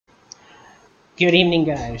Good evening,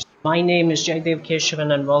 guys. My name is Jaydev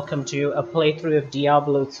Keshavan, and welcome to a playthrough of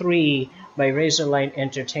Diablo 3 by Razorlight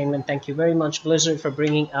Entertainment. Thank you very much, Blizzard, for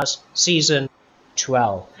bringing us Season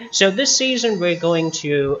 12. So this season, we're going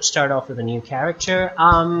to start off with a new character.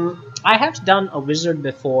 I have done a wizard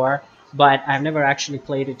before, but I've never actually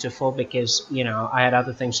played it to full because, I had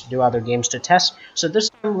other things to do, other games to test. So this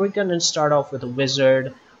time, we're going to start off with a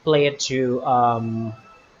wizard, play it to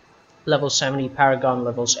level 70, Paragon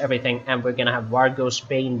levels, everything, and we're gonna have Vargos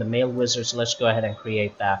Bane, the male wizard, so let's go ahead and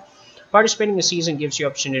create that. Participating in the season gives you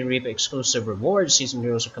opportunity to reap exclusive rewards. Season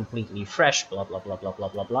heroes are completely fresh, blah blah blah blah blah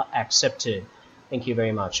blah blah. Accepted. Thank you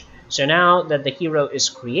very much. So now that the hero is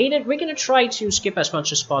created, we're gonna try to skip as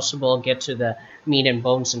much as possible, get to the meat and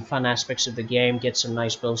bones and fun aspects of the game, get some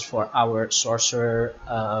nice builds for our sorcerer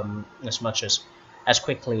as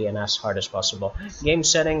quickly and as hard as possible. Game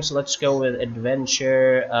settings, let's go with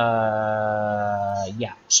adventure.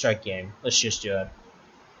 Yeah, start game. Let's just do it.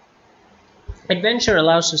 Adventure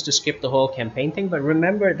allows us to skip the whole campaign thing, but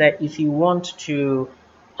remember that if you want to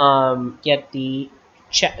get the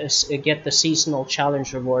seasonal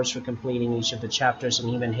challenge rewards for completing each of the chapters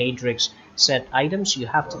and even Hadric's set items, you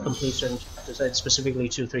have to complete certain chapters, specifically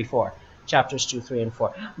 2, 3, 4. Chapters 2, 3, and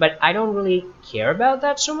 4. But I don't really care about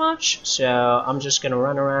that so much, so I'm just gonna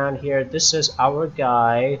run around here. This is our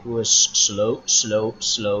guy who is slow. Just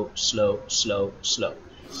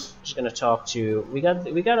gonna talk to. We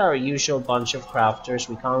got our usual bunch of crafters.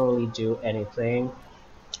 We can't really do anything.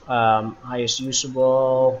 Highest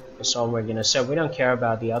usable is all we're gonna set. We don't care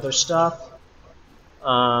about the other stuff.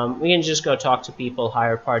 We can just go talk to people,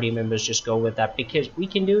 hire party members, just go with that, because we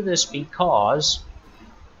can do this because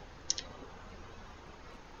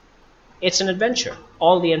it's an adventure.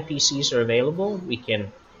 All the NPCs are available. We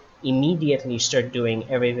can immediately start doing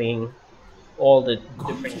everything, all the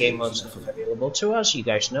different game modes that are available to us. You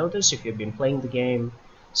guys know this if you've been playing the game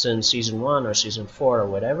since Season 1 or Season 4 or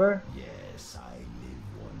whatever. Yes, I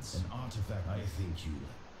live once. An artifact, I think you...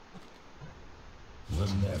 The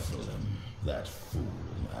Nephilim, that fool,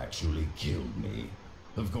 actually killed me.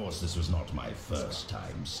 Of course, this was not my first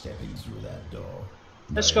time stepping through that door.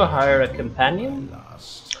 Let's go hire a companion.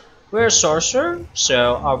 We're a sorcerer,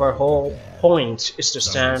 so our whole point is to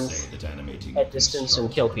stand at distance and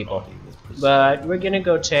kill people. But we're gonna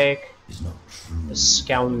go take a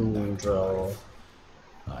scoundrel.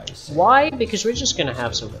 Why? Because we're just gonna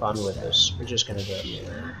have some fun with this. We're just gonna do it.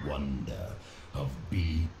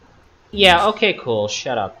 Yeah, okay, cool,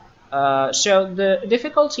 shut up. So the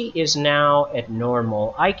difficulty is now at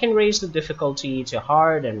normal. I can raise the difficulty to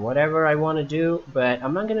hard and whatever I want to do, but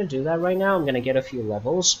I'm not gonna do that right now. I'm gonna get a few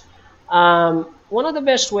levels. One of the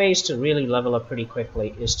best ways to really level up pretty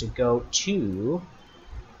quickly is to go to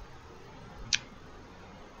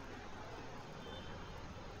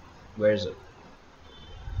where is it?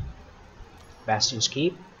 Bastion's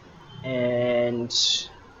Keep, and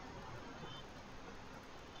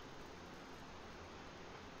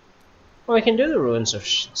well, we can do the ruins of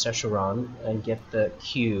Secheron and get the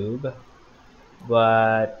cube,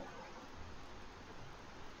 but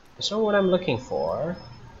that's not what I'm looking for.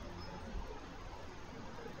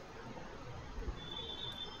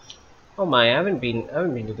 Oh my, I haven't been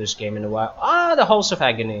to this game in a while. Ah, the Halls of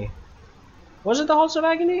Agony. Was it the Halls of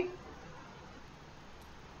Agony?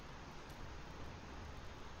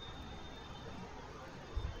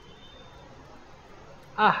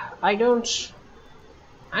 Ah, I don't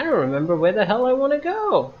remember where the hell I want to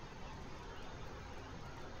go.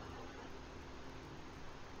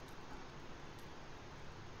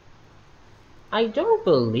 I don't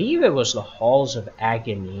believe it was the Halls of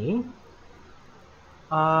Agony.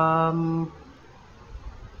 Oh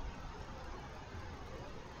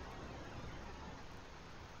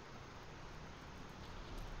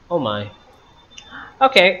my.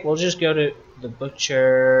 Okay, we'll just go to the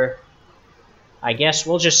butcher. I guess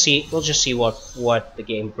we'll just see what the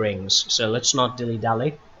game brings. So let's not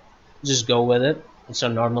dilly-dally. Just go with it. It's a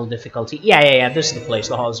normal difficulty. Yeah, this is the place,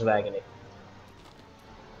 the Halls of Agony.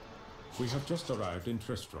 We have just arrived in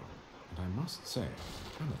Tristram, and I must say,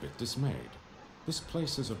 I'm a bit dismayed. This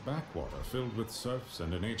place is a backwater filled with serfs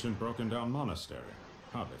and an ancient broken-down monastery,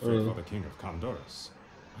 hardly fit for the king of Condorus.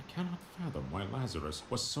 I cannot fathom why Lazarus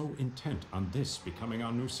was so intent on this becoming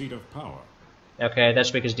our new seat of power. Okay, that's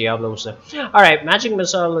because Diablo was there. Alright, magic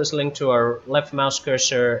missile is linked to our left mouse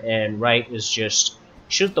cursor, and right is just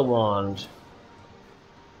shoot the wand.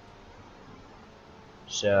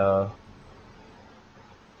 So...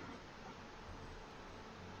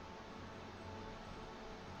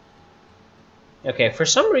 okay, for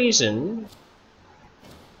some reason...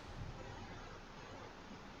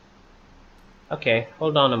 Okay,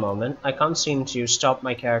 hold on a moment. I can't seem to stop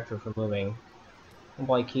my character from moving.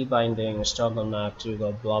 By key binding, toggle map to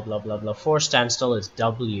go blah blah blah blah. For standstill is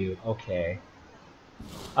W. Okay.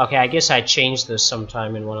 Okay, I guess I changed this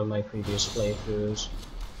sometime in one of my previous playthroughs.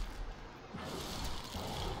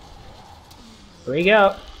 Here we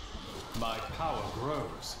go. My power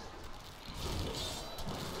grows.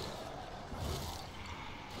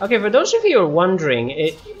 Okay, for those of you who are wondering,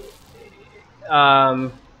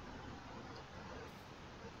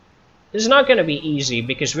 this is not going to be easy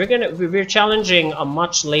because we're challenging a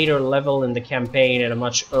much later level in the campaign at a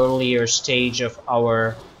much earlier stage of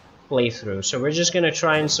our playthrough. So we're just going to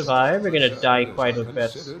try and survive. We're going to die quite a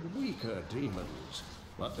bit. Considered weaker demons,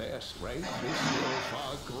 but their strength is still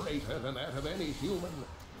far greater than that of any human.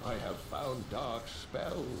 I have found dark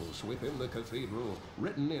spells within the cathedral,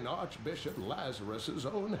 written in Archbishop Lazarus's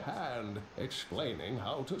own hand, explaining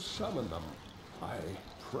how to summon them. I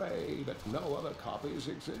pray that no other copies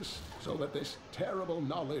exist, so that this terrible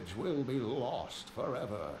knowledge will be lost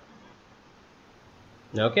forever.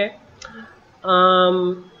 Okay.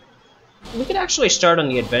 We could actually start on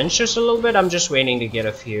the adventures a little bit. I'm just waiting to get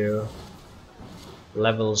a few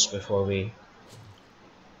levels before we...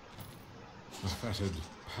 A fetid,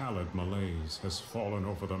 pallid malaise has fallen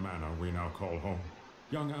over the manor we now call home.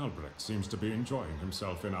 Young Albrecht seems to be enjoying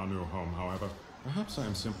himself in our new home, however. Perhaps I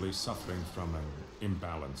am simply suffering from an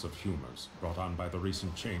imbalance of humors brought on by the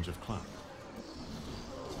recent change of climate.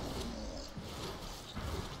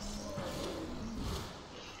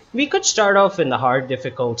 We could start off in the hard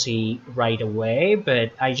difficulty right away,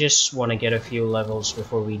 but I just want to get a few levels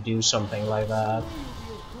before we do something like that.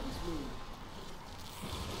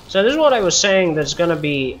 So this is what I was saying, that's gonna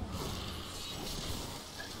be...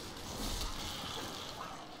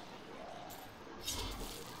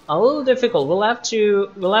 a little difficult. We'll have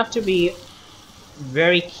to be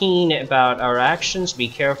very keen about our actions, be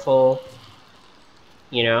careful,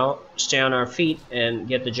 you know, stay on our feet and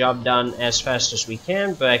get the job done as fast as we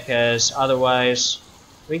can, because otherwise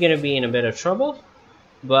we're gonna be in a bit of trouble.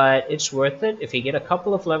 But it's worth it. If we get a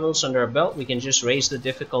couple of levels under our belt, we can just raise the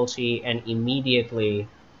difficulty and immediately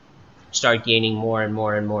start gaining more and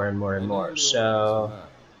more and more and more and more. So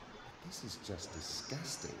This is just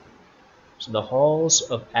disgusting. So the Halls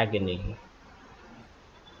of Agony.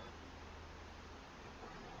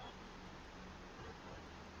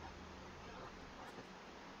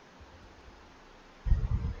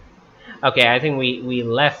 Okay, I think we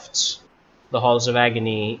left the Halls of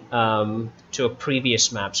Agony to a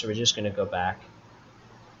previous map, so we're just gonna go back.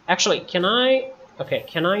 Actually, can I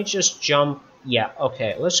just jump? Yeah,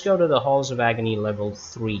 okay, let's go to the Halls of Agony level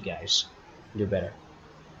 3, guys. Do better.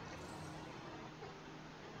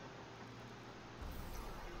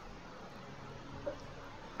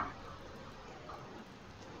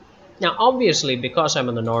 Now, obviously, because I'm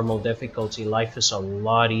on the normal difficulty, life is a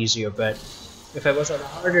lot easier, but if I was on a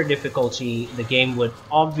harder difficulty, the game would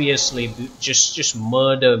obviously just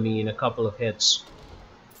murder me in a couple of hits.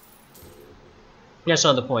 That's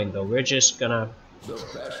not the point, though. We're just gonna... The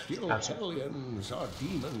bestial hellions are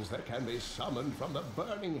demons that can be summoned from the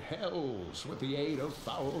burning hells with the aid of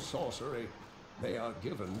foul sorcery. They are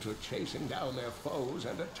given to chasing down their foes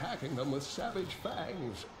and attacking them with savage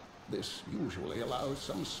fangs. This usually allows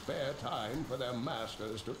some spare time for their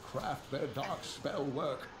masters to craft their dark spell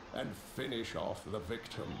work and finish off the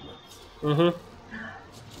victim.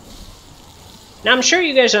 Now, I'm sure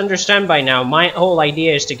you guys understand by now, my whole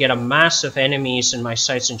idea is to get a mass of enemies in my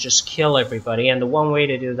sights and just kill everybody, and the one way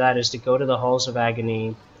to do that is to go to the Halls of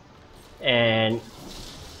Agony and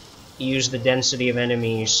use the density of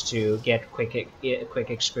enemies to get quick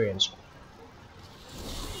experience.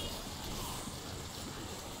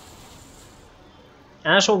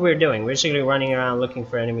 And that's what we're doing. We're basically running around looking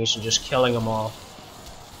for enemies and just killing them all.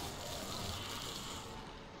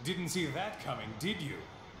 Didn't see that coming, did you?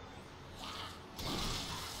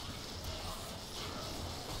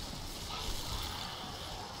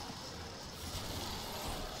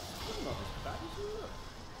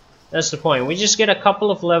 That's the point. We just get a couple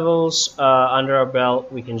of levels under our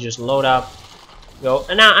belt. We can just load up, go.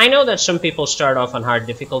 And now I know that some people start off on hard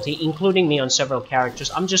difficulty, including me on several characters.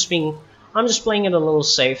 I'm just playing it a little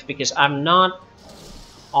safe because I'm not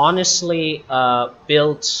honestly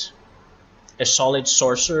built a solid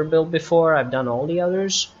sorcerer build before. I've done all the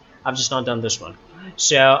others. I've just not done this one.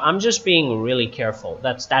 So I'm just being really careful.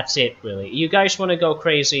 That's it, really. You guys want to go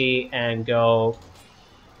crazy and go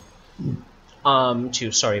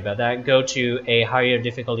sorry about that. Go to a higher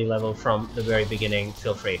difficulty level from the very beginning.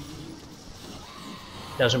 Feel free.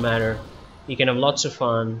 Doesn't matter. You can have lots of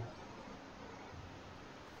fun.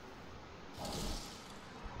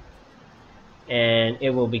 and it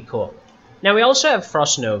will be cool. Now we also have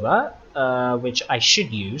Frost Nova, which I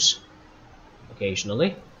should use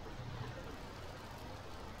occasionally.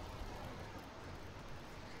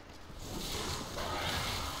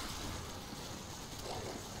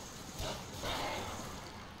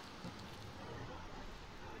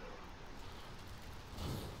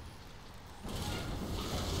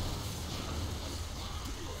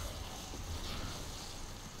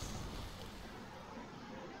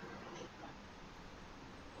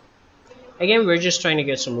 Again, we're just trying to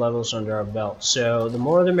get some levels under our belt, so the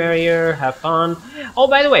more the merrier, have fun. Oh,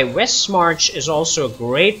 by the way, West March is also a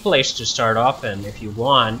great place to start off in if you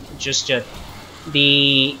want. Just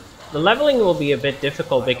the leveling will be a bit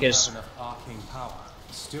difficult because... I don't have enough arcane power.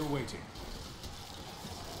 Still waiting.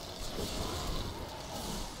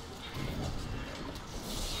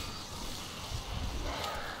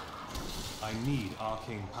 I need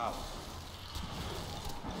arcane power.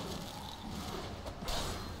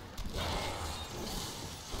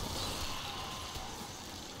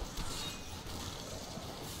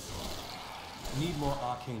 Need more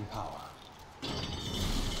arcane power.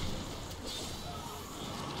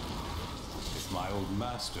 If my old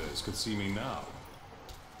masters could see me now.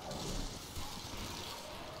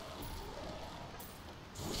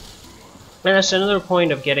 And that's another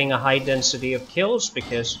point of getting a high density of kills,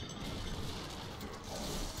 because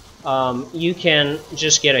you can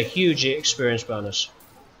just get a huge experience bonus.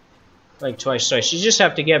 Like twice. You just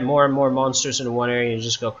have to get more and more monsters in one area and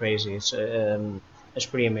just go crazy. It's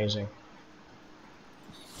pretty amazing.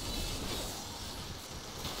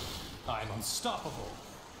 I'm unstoppable.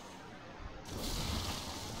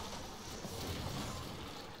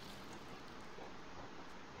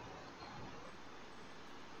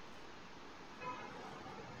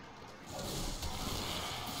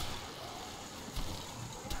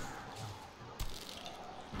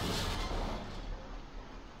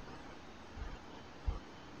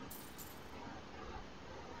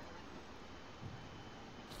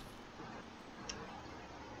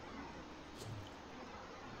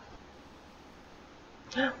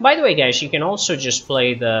 By the way, guys, you can also just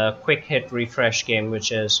play the quick hit refresh game,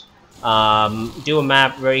 which is do a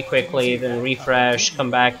map very quickly, then refresh, come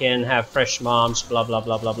back in, have fresh mobs, blah blah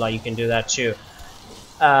blah blah blah. You can do that too.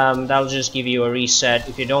 That'll just give you a reset.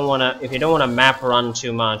 If you don't wanna map run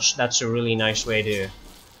too much, that's a really nice way to,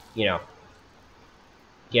 you know,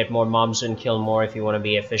 get more mobs and kill more if you want to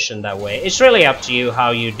be efficient that way. It's really up to you how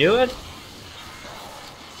you do it.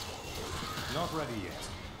 Not ready yet.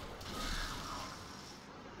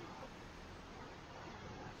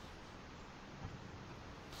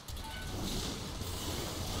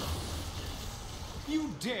 You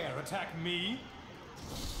dare attack me?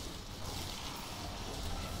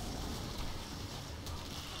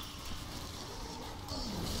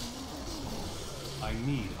 I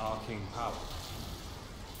need arcane power.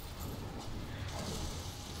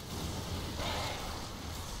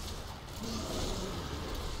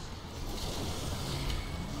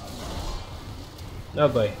 Oh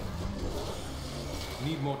boy.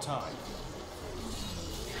 Need more time.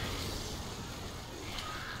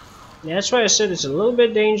 Yeah, that's why I said it's a little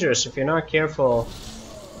bit dangerous if you're not careful.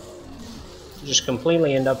 You just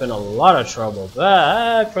completely end up in a lot of trouble,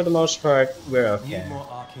 but for the most part, we're okay. Need more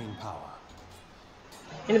arcane power.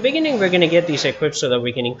 In the beginning, we're going to get these equipped so that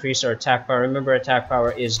we can increase our attack power. Remember, attack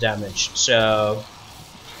power is damage, so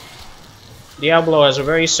Diablo has a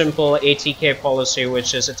very simple ATK policy,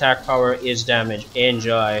 which is attack power is damage.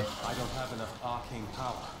 Enjoy. I don't have enough arcane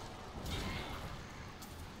power.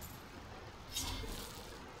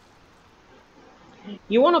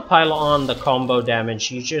 You want to pile on the combo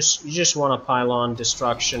damage. You just want to pile on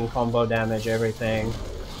destruction, combo damage, everything.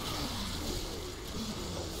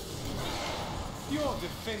 Your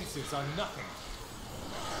defenses are nothing.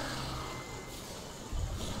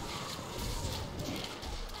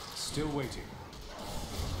 Still waiting.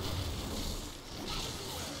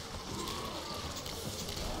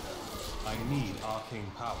 I need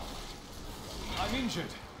arcane power. I'm injured.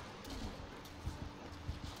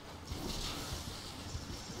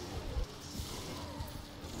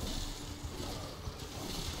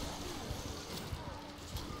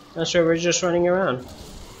 That's right, we're just running around.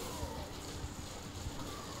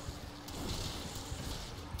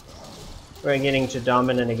 We're getting to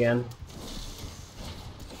dominant again.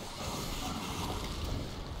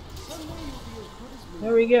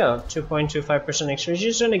 There we go, 2.25% extra. You're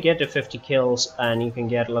just going to get to 50 kills, and you can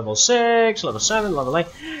get level 6, level 7, level 8.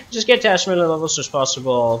 Just get to as many levels as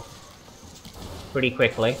possible pretty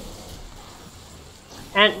quickly.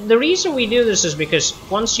 And the reason we do this is because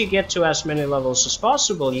once you get to as many levels as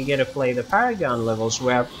possible, you get to play the Paragon levels,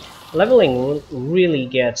 where Leveling really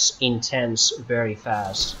gets intense very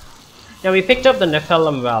fast. Now we picked up the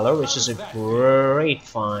Nephilim Valor, which is a great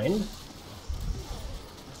find.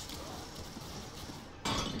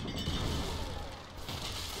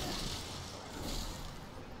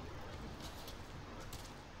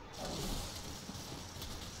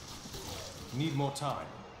 Need more time.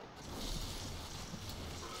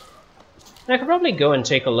 I could probably go and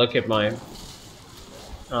take a look at my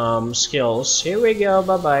skills. Here we go,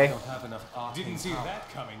 bye-bye. Don't have enough arcane Didn't see that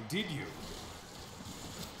coming, did you?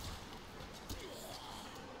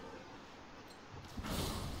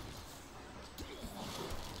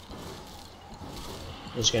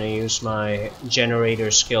 Just gonna use my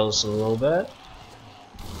generator skills a little bit.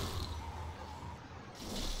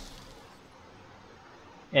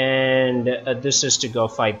 And this is to go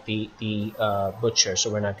fight the butcher,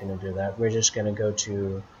 so we're not gonna do that. We're just gonna go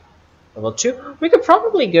to level 2. We could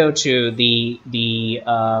probably go to the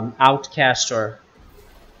outcast or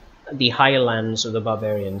the highlands of the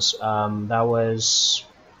barbarians. That was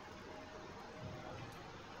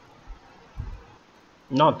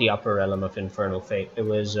not the upper realm of Infernal Fate. It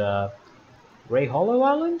was Grey Hollow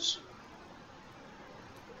Islands?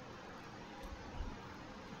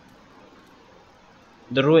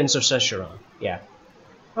 The ruins of Sesheron. Yeah.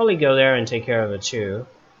 Probably go there and take care of it too.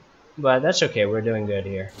 But that's okay, we're doing good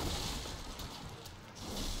here.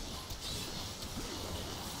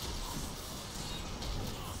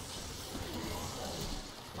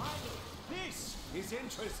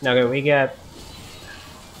 Now okay, we got...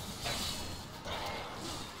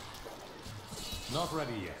 Not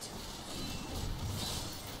ready yet.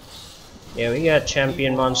 Yeah, we got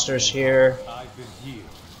champion monsters here. I've been healed.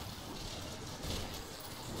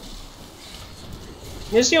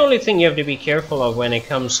 This is the only thing you have to be careful of when it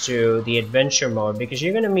comes to the adventure mode, because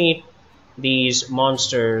you're going to meet these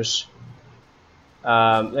monsters.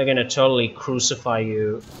 They're going to totally crucify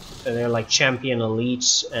you. And they're like champion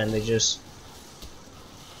elites, and they just...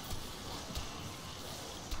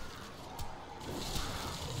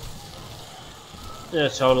 They'll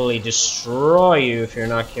totally destroy you if you're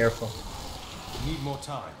not careful. Need more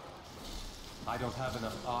time. I don't have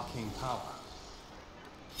enough arcane power.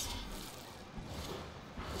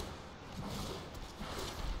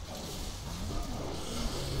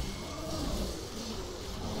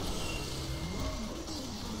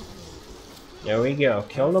 There we go.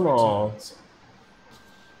 Kill them all.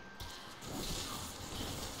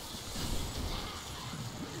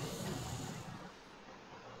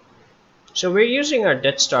 So we're using our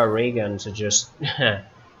Death Star ray gun to just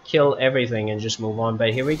kill everything and just move on.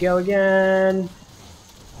 But here we go again.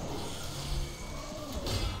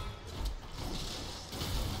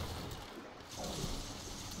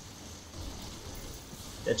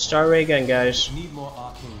 Death Star ray gun, guys. Need more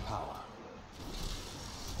arcane power.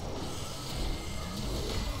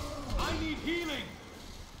 I need healing.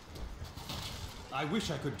 I wish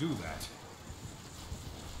I could do that.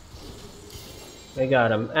 We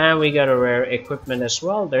got him, and we got a rare equipment as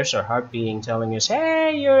well. There's our heart beating, telling us,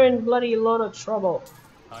 "Hey, you're in bloody lot of trouble."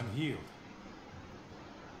 I'm healed.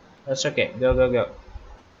 That's okay. Go, go, go.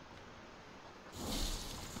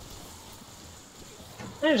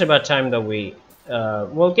 And it's about time that we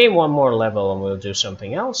we'll gain one more level and we'll do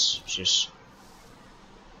something else. Just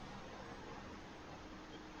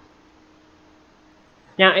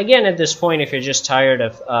now, again, at this point, if you're just tired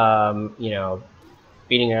of you know,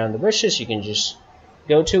 beating around the bushes, you can just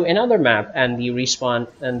go to another map, and the respawn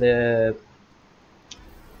and the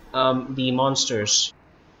monsters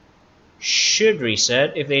should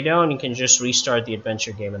reset. If they don't, you can just restart the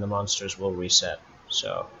adventure game and the monsters will reset.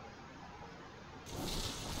 So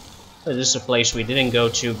this is a place we didn't go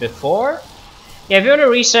to before. Yeah, if you want to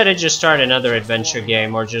reset it, just start another adventure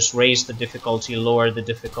game, or just raise the difficulty, lower the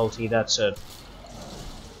difficulty, that's it.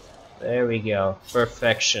 There we go.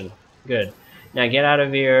 Perfection. Good. Now get out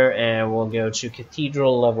of here, and we'll go to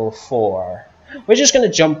Cathedral level 4. We're just going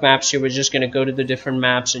to jump maps here. We're just going to go to the different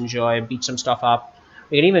maps, enjoy, beat some stuff up.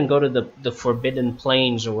 We can even go to the Forbidden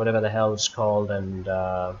Plains, or whatever the hell it's called, and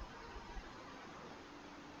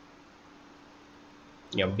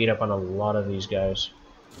you know, beat up on a lot of these guys.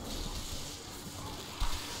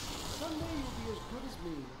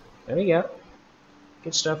 There we go.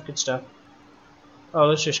 Good stuff, good stuff. Oh,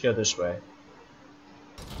 let's just go this way.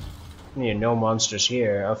 Yeah, no monsters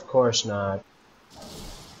here. Of course not.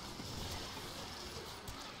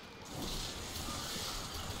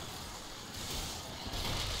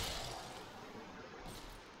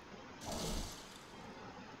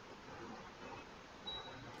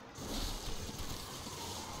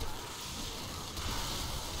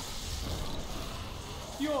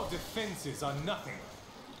 Your defenses are nothing.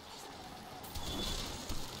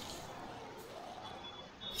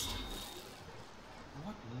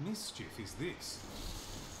 mischief is this?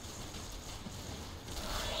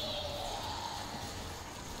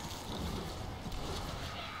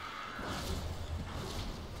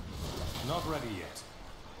 Not ready yet.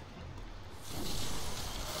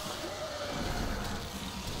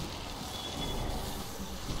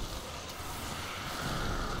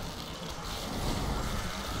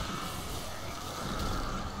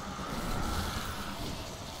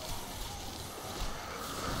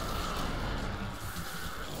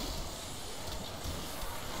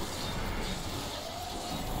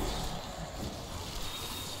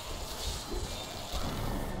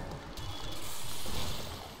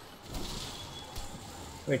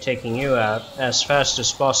 We're taking you out as fast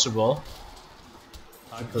as possible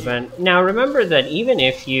to prevent. Now remember that even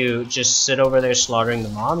if you just sit over there slaughtering the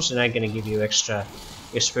mobs, they're not going to give you extra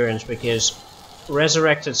experience because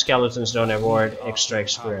resurrected skeletons don't award extra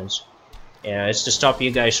experience. Yeah, it's to stop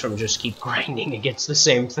you guys from just keep grinding against the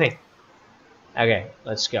same thing. Okay,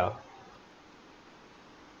 let's go.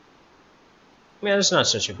 Yeah, it's not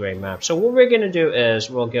such a great map. So what we're going to do is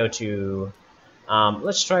we'll go to...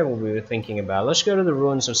 let's try what we were thinking about. Let's go to the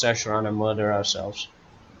ruins of Secheron and murder ourselves.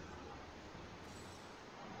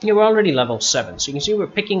 Yeah, we're already level 7, so you can see we're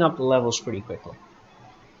picking up the levels pretty quickly.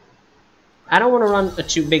 I don't want to run a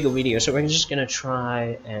too big a video, so we're just going to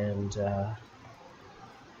try and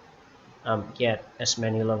get as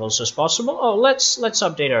many levels as possible. Oh, let's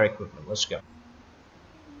update our equipment. Let's go.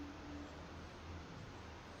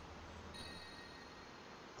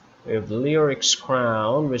 We have the Lyric's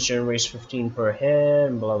Crown, which generates 15 per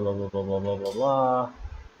hit, blah blah blah blah blah blah blah blah.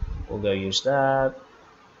 We'll go use that.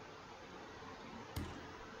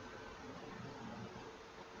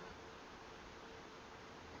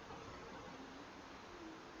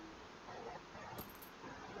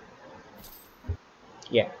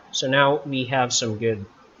 Yeah, so now we have some good,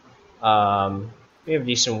 we have a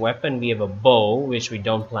decent weapon. We have a bow, which we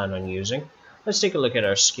don't plan on using. Let's take a look at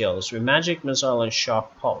our skills. We have Magic Missile and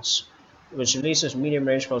Shock Pulse, which releases medium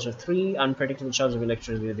range pulse of 3, unpredictable charge of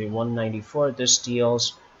electricity with 194. This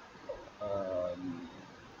deals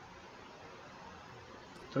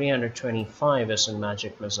 325 as a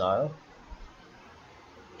Magic Missile.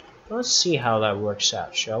 Let's see how that works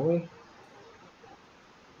out, shall we?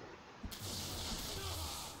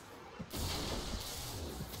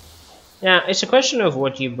 Now, it's a question of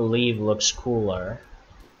what you believe looks cooler.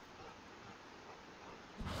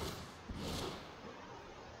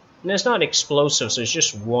 And it's not explosive, so it's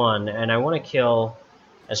just one, and I want to kill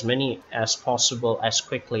as many as possible as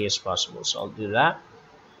quickly as possible, so I'll do that.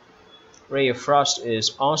 Ray of Frost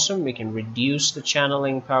is awesome. We can reduce the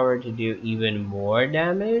channeling power to do even more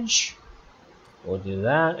damage. We'll do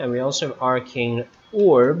that. And we also have Arcane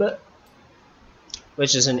Orb,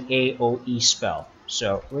 which is an AoE spell.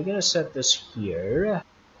 So we're going to set this here.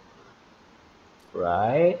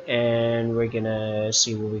 Right, and we're gonna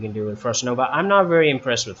see what we can do with Frost Nova. I'm not very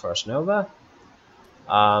impressed with Frost Nova,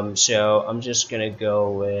 so I'm just gonna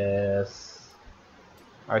go with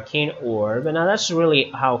Arcane Orb. And now that's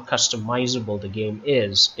really how customizable the game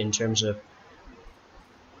is in terms of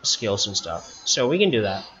skills and stuff. So we can do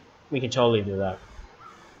that. We can totally do that.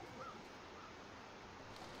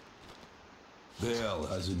 Baal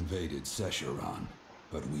has invaded Secheron,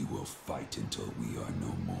 but we will fight until we are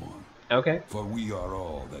no more. Okay. For we are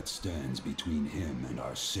all that stands between him and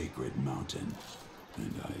our sacred mountain.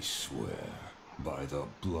 And I swear, by the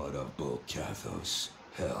blood of Bulkathos,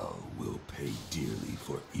 hell will pay dearly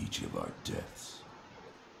for each of our deaths.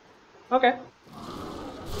 Okay.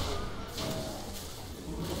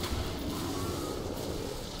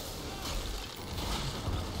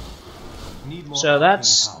 So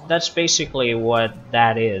that's basically what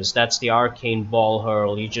that is. That's the Arcane Ball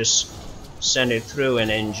Hurl. You just send it through and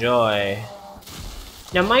enjoy.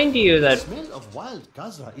 Now, mind you that... The smell of wild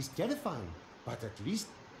Gazra is terrifying, but at least...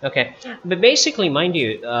 Okay, but basically, mind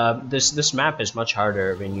you, this map is much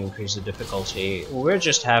harder when you increase the difficulty. We're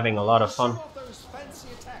just having a lot of fun. Those fancy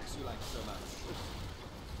attacks you like so much.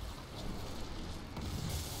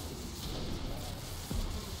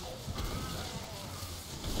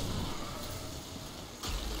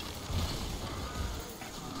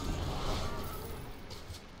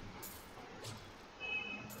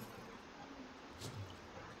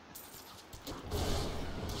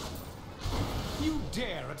 You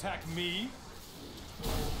dare attack me?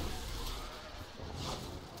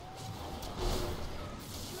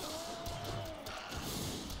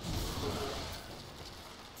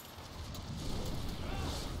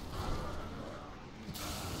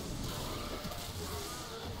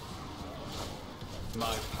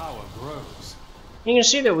 My power grows. You can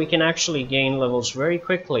see that we can actually gain levels very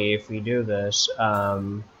quickly if we do this.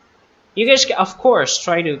 You guys, of course,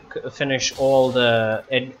 try to finish all the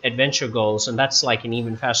adventure goals, and that's like an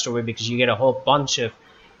even faster way because you get a whole bunch of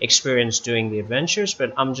experience doing the adventures,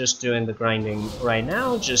 but I'm just doing the grinding right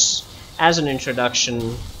now, just as an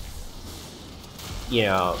introduction, you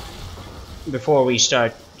know, before we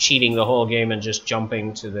start cheating the whole game and just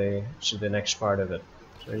jumping to the next part of it.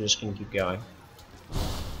 So we're just gonna keep going.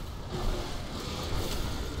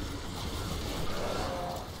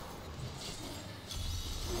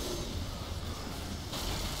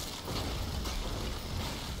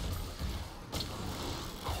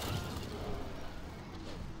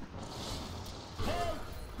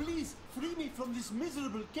 Please free me from this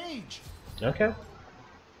miserable cage. Okay.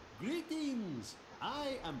 Greetings.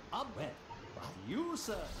 I am Abed. But you,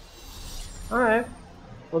 sir? Alright.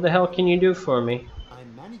 What the hell can you do for me? I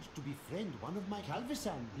managed to befriend one of my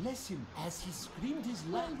Calvisan. Bless him. As he screamed his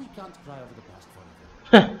land, we can't cry over the past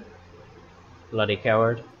forever. Bloody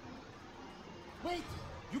coward. Wait!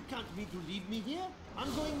 You can't mean to leave me here?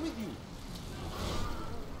 I'm going with you.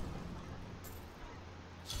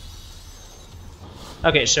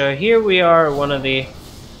 Okay, so here we are, one of the... I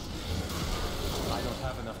don't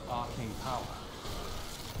have enough arcane power.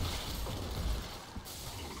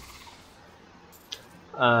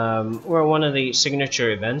 We're one of the signature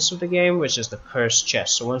events of the game, which is the Cursed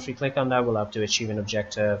Chest. So once we click on that, we'll have to achieve an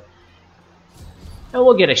objective. And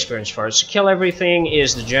we'll get experience for it. So kill everything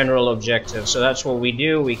is the general objective. So that's what we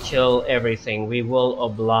do. We kill everything. We will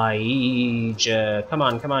oblige. Come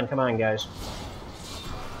on, come on, come on, guys.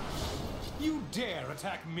 You dare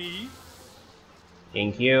attack me?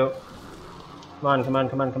 Thank you. Come on, come on,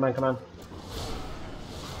 come on, come on, come on.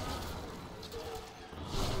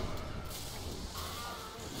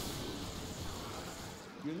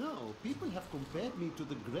 You know, people have compared me to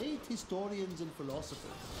the great historians and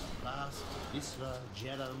philosophers. Lask, Visra,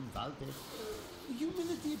 Jerem, Valtech.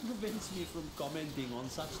 Humility prevents me from commenting on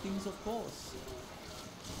such things, of course.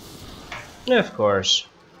 Of course.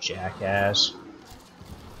 Jackass.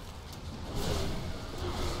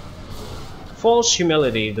 False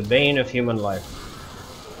humility, the bane of human life.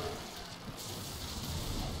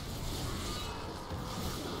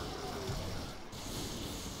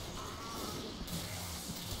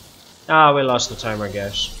 Ah, we lost the timer,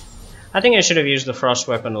 guys. I think I should have used the frost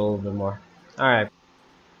weapon a little bit more. Alright.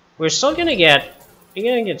 We're still gonna get... We're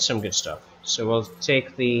gonna get some good stuff. So we'll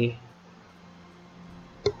take the...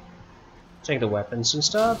 Take the weapons and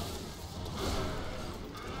stuff.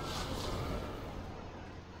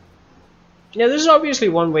 Now, this is obviously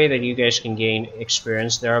one way that you guys can gain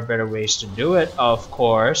experience. There are better ways to do it, of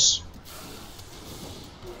course.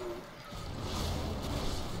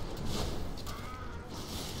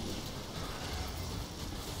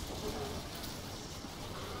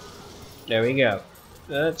 There we go.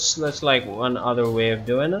 That's like one other way of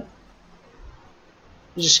doing it.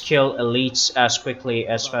 Just kill elites as quickly,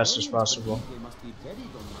 as fast as possible. They must be buried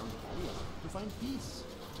on Mount Valia to find peace.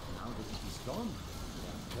 Now that it is gone,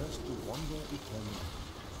 they are cursed to wander eternally.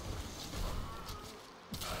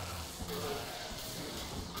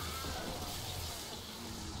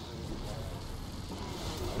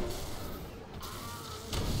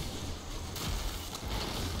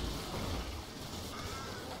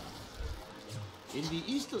 In the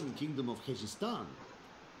eastern kingdom of Khezestan,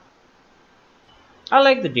 I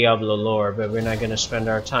like the Diablo lore, but we're not going to spend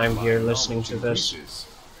our time here listening to this.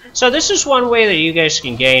 So this is one way that you guys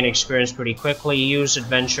can gain experience pretty quickly. Use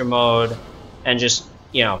adventure mode and just,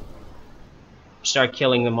 you know, start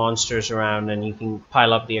killing the monsters around and you can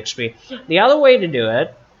pile up the XP. The other way to do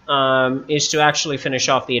it is to actually finish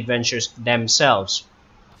off the adventures themselves.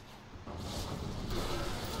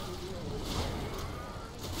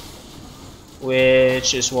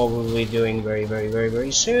 Which is what we'll be doing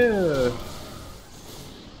very soon.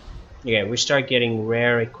 Yeah, we start getting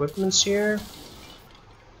rare equipments here.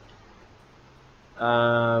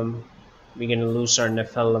 We're gonna lose our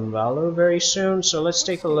Nephilim value very soon, so let's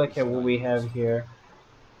take a look at what we have here.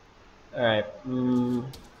 Alright,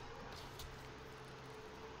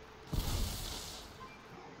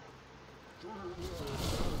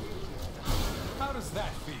 How does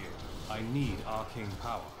that feel? I need arcane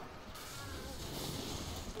power.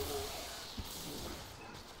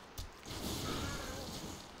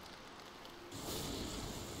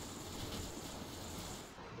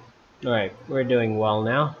 Alright, we're doing well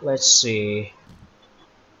now. Let's see.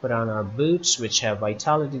 Put on our boots, which have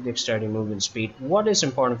vitality, dexterity, movement, speed. What is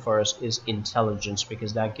important for us is intelligence,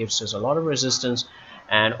 because that gives us a lot of resistance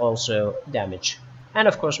and also damage. And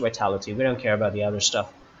of course vitality. We don't care about the other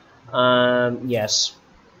stuff. Yes.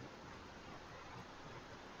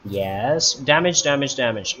 Yes.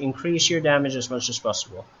 Damage. Increase your damage as much as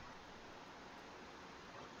possible.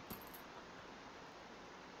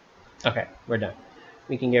 Okay, we're done.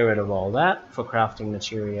 We can get rid of all that for crafting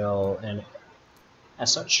material and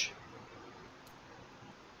as such.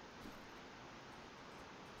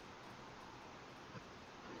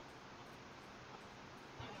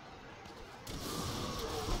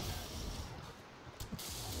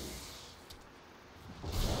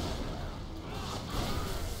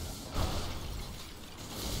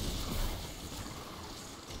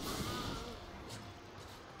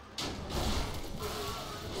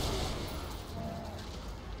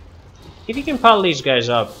 If you can pile these guys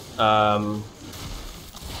up,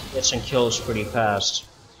 get some kills pretty fast.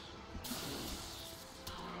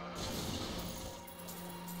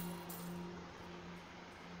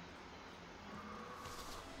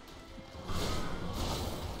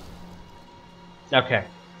 Okay.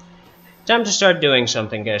 Time to start doing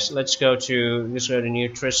something, guys. Let's go to New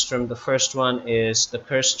Tristram. The first one is the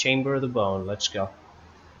Cursed Chamber of the Bone. Let's go.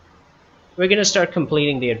 We're gonna start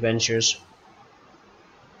completing the adventures.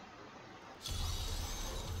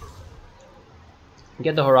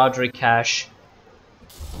 Get the Horadric cache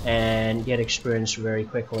and get experience very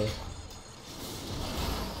quickly.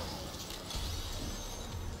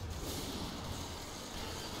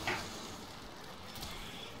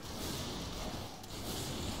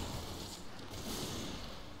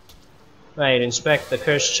 Right, inspect the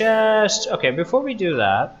cursed chest. Okay, before we do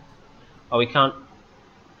that... Oh, we can't...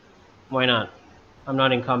 Why not? I'm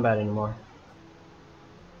not in combat anymore.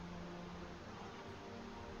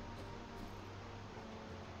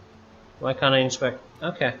 Why can't I inspect?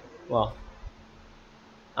 Okay, well.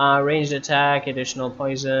 Ranged attack, additional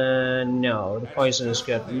poison. No, the poison is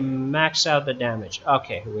good. Max out the damage.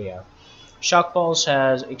 Okay, here we are. Shock Pulse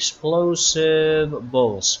has explosive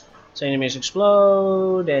bolts. So enemies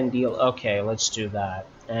explode and deal. Okay, let's do that.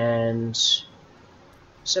 And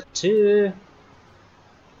step 2.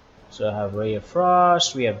 So I have Ray of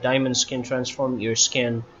Frost. We have Diamond Skin. Transform your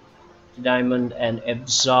skin to diamond and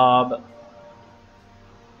absorb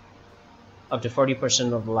up to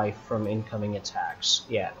 40% of life from incoming attacks.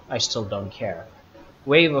 Yeah, I still don't care.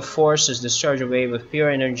 Wave of Force is discharge a wave of pure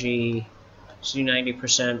energy. So do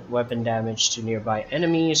 90% weapon damage to nearby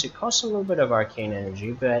enemies. It costs a little bit of arcane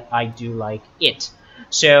energy, but I do like it.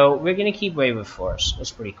 So we're gonna keep Wave of Force.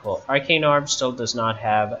 That's pretty cool. Arcane Orb still does not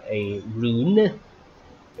have a rune.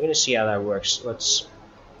 We're gonna see how that works. Let's...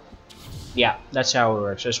 Yeah, that's how it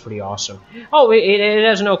works. That's pretty awesome. Oh, it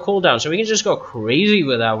has no cooldown, so we can just go crazy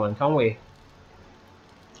with that one, can't we?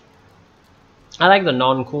 I like the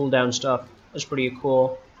non-cooldown stuff. That's pretty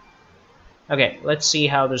cool. Okay, let's see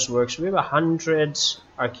how this works. We have 100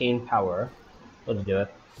 arcane power. Let's do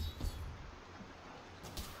it.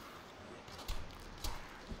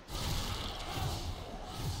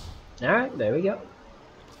 Alright, there we go.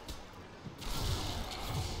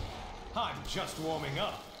 I'm just warming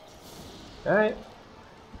up. Alright.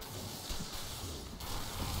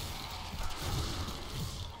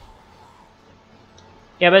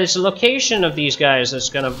 Yeah, but it's the location of these guys that's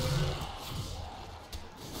gonna...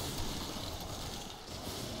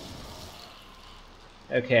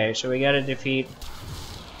 Okay, so we gotta defeat...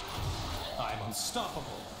 I'm unstoppable.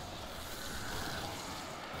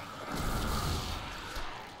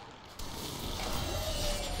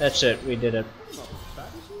 That's it, we did it.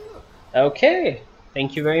 Okay,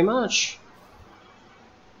 thank you very much.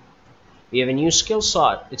 We have a new skill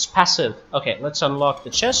slot. It's passive. Okay, let's unlock the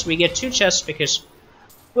chest. We get 2 chests because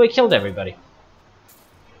we killed everybody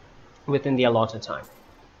within the allotted time.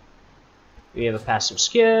 We have a passive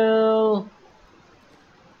skill.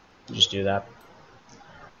 Just do that.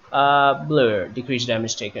 Blur, decrease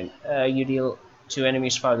damage taken. You deal to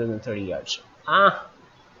enemies farther than 30 yards.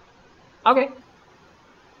 Okay.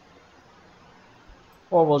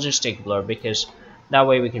 Or we'll just take blur because that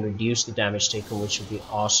way we can reduce the damage taken, which would be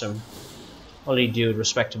awesome. Only do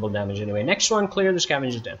respectable damage anyway. Next one, clear the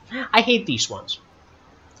scavenger den. I hate these ones.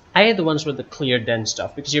 I hate the ones with the clear den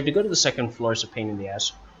stuff because you have to go to the second floor. It's a pain in the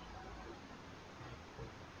ass.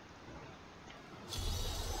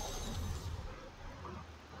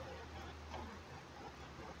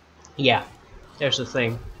 Yeah, there's the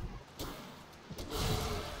thing.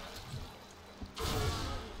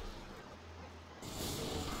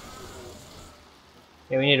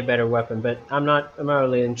 Yeah, we need a better weapon, but I'm not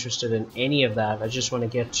really interested in any of that. I just want to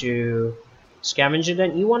get to Scavenger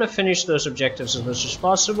Den. You want to finish those objectives as much as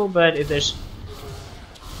possible, but if there's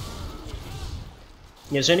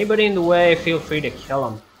anybody in the way, feel free to kill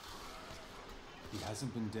him. He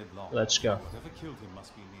hasn't been dead long. Let's go. Whatever killed him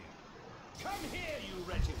must be near. Come here, you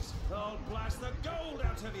wretches! I'll blast the gold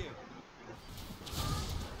out of you!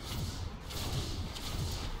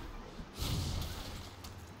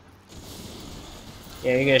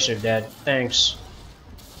 Yeah, you guys are dead. Thanks.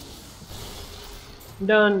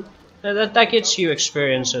 Done. That gets you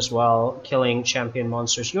experience as well, killing champion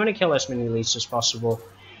monsters. You want to kill as many elites as possible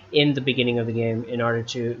in the beginning of the game in order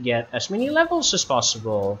to get as many levels as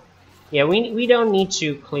possible. Yeah, we don't need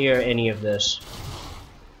to clear any of this.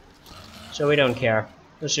 So we don't care.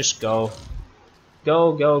 Let's just go.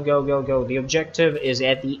 Go, go, go, go, go. The objective is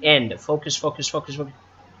at the end. Focus, focus, focus, focus.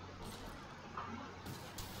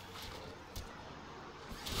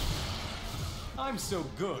 I'm so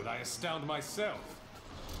good, I astound myself.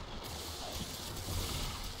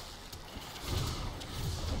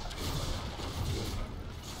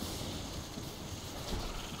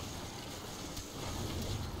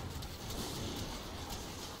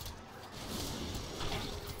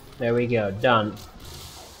 There we go. Done.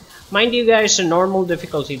 Mind you guys, in normal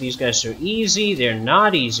difficulty, these guys are easy. They're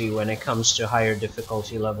not easy when it comes to higher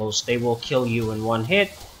difficulty levels. They will kill you in one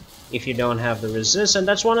hit if you don't have the resist. And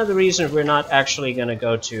that's one of the reasons we're not actually going to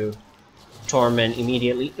go to Torment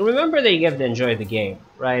immediately. Remember that you have to enjoy the game,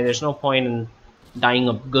 right? There's no point in dying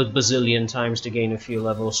a good bazillion times to gain a few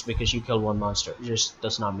levels because you kill one monster. It just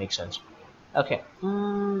does not make sense. Okay.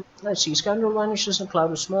 Let's see. Scoundrel vanishes in a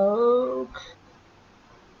cloud of smoke.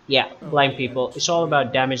 Yeah, blind people. It's all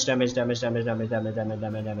about damage, damage, damage, damage, damage, damage, damage,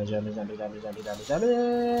 damage, damage, damage, damage, damage, damage, damage,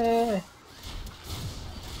 damage.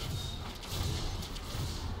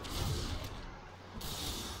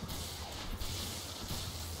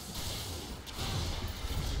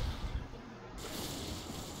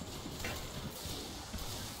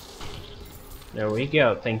 There we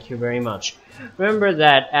go. Thank you very much. Remember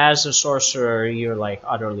that as a sorcerer, you're like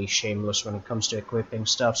utterly shameless when it comes to equipping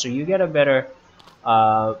stuff. So you get a better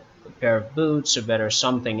pair of boots, a better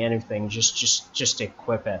something, anything. Just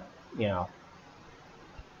equip it. You know.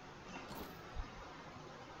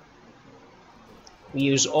 We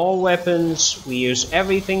use all weapons. We use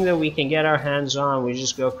everything that we can get our hands on. We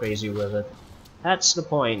just go crazy with it. That's the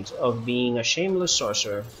point of being a shameless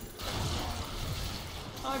sorcerer.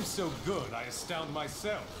 I'm so good, I astound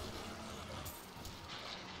myself.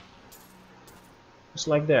 It's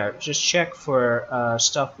like there. Just check for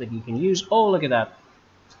stuff that you can use. Oh, look at that.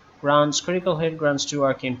 Grants critical hit, grants 2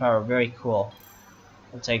 arcane power. Very cool.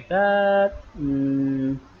 I'll take that.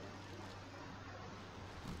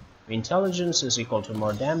 Intelligence is equal to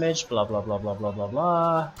more damage. Blah, blah, blah, blah, blah, blah,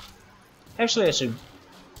 blah. Actually, I should...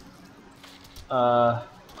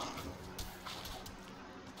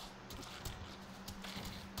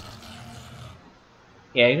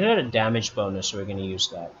 yeah, you got a damage bonus, so we're going to use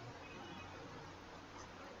that.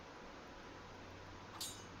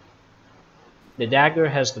 The dagger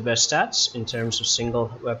has the best stats in terms of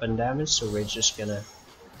single weapon damage, so we're just going to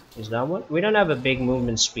use that one. We don't have a big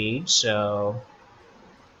movement speed, so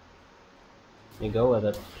we go with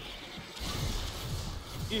it.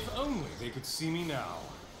 If only they could see me now.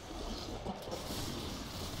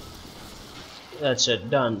 That's it,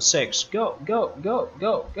 done. 6. Go, go, go,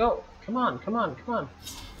 go, go. Come on, come on, come on.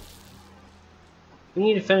 We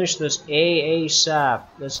need to finish this ASAP.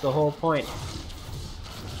 That's the whole point.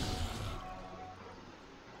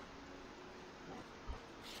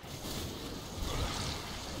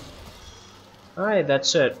 Alright,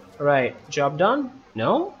 that's it. Right, job done?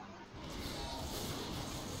 No?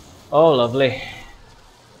 Oh, lovely.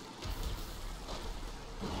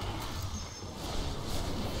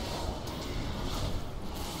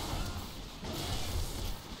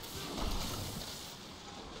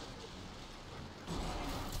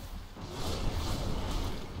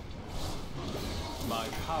 My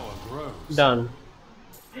power grows. Done.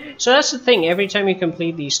 So that's the thing, every time you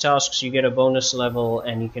complete these tasks you get a bonus level,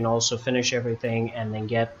 and you can also finish everything and then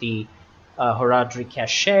get the Horadric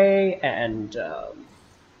Cachet and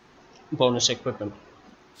bonus equipment.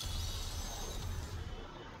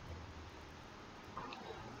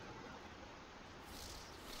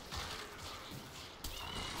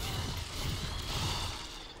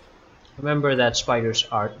 Remember that spiders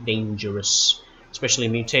are dangerous, especially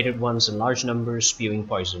mutated ones in large numbers spewing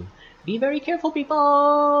poison. Be very careful,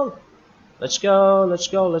 people! Let's go, let's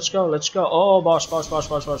go, let's go, let's go. Oh, boss, boss, boss,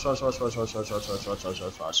 boss, boss, boss, boss, boss, boss, boss, boss, boss, boss, boss,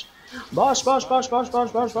 boss, boss. Boss, boss, boss, boss,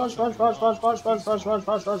 boss, boss, boss, boss, boss, boss, boss, boss, boss, boss,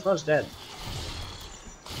 boss, boss, boss, dead.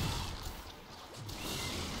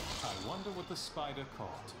 I wonder what the spider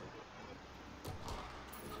caught.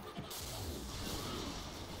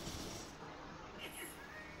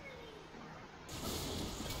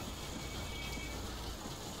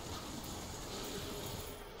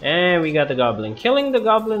 And we got the goblin. Killing the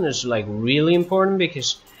goblin is like really important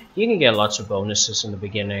because you can get lots of bonuses in the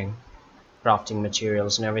beginning. Crafting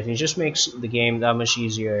materials and everything. It just makes the game that much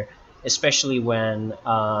easier, especially when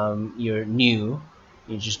you're new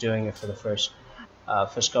You're just doing it for the first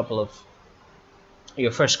couple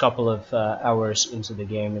of hours into the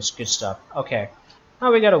game. It's good stuff. Okay,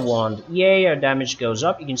 now we got a wand. Yay, our damage goes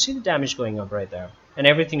up. You can see the damage going up right there, and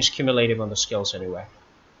everything's cumulative on the skills anyway.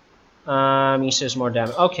 He says more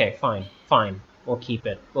damage. Okay, fine, fine. We'll keep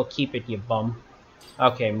it. We'll keep it, you bum.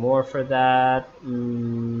 Okay, more for that.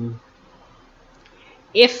 Okay,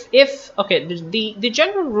 the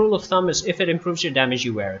general rule of thumb is if it improves your damage,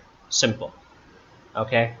 you wear it. Simple.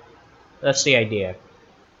 Okay, that's the idea.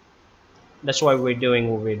 That's why we're doing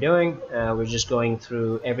what we're doing. We're just going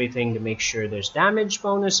through everything to make sure there's damage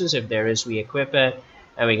bonuses. If there is, we equip it,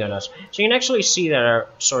 and we go nuts. So you can actually see that our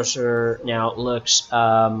sorcerer now looks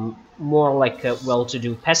more like a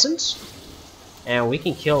well-to-do peasant, and we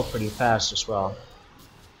can kill pretty fast as well.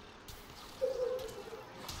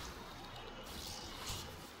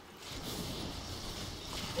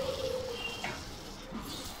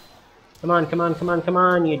 Come on, come on, come on, come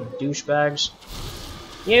on, you douchebags.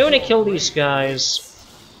 Yeah, you want to kill these guys.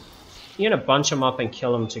 You want to bunch them up and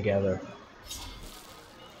kill them together.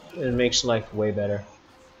 It makes life way better.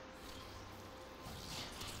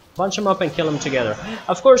 Bunch them up and kill them together.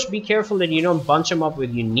 Of course, be careful that you don't bunch them up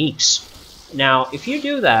with uniques. Now, if you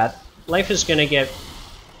do that, life is going to get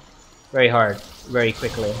very hard, very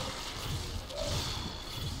quickly.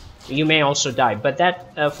 You may also die, but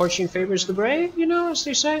that fortune favors the brave, you know, as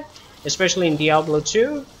they say. Especially in Diablo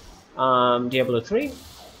 2, Diablo 3.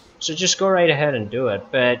 So just go right ahead and do it,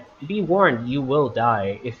 but be warned, you will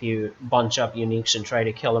die if you bunch up uniques and try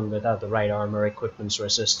to kill them without the right armor, equipments,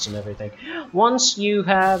 resists, and everything. Once you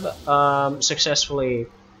have successfully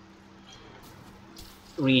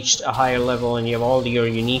reached a higher level and you have all your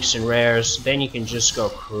uniques and rares, then you can just go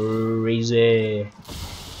crazy.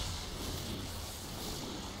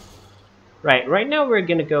 Right now we're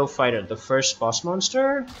gonna go fight the first boss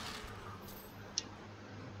monster.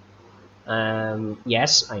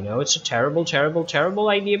 Yes, I know it's a terrible, terrible, terrible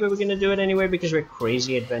idea, but we're gonna do it anyway because we're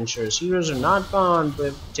crazy adventurers. Heroes are not bound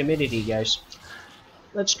with timidity, guys.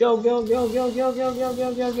 Let's go, go, go, go, go, go, go,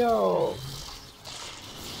 go, go, go.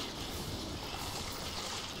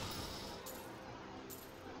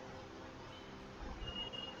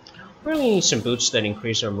 We really need some boots that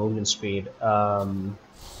increase our movement speed. I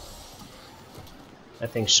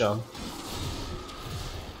think so.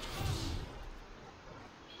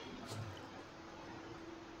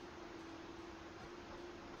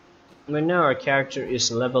 Right now our character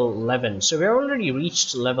is level 11, so we already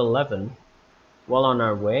reached level 11, well on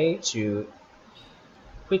our way to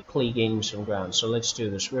quickly gaining some ground. So let's do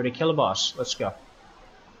this. We're to kill a boss. Let's go.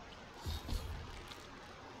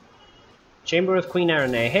 Chamber of Queen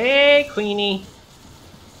Arene. Hey, Queenie!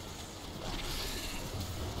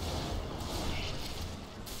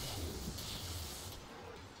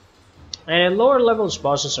 And at lower levels,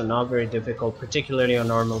 bosses are not very difficult, particularly on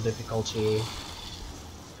normal difficulty.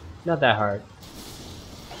 Not that hard.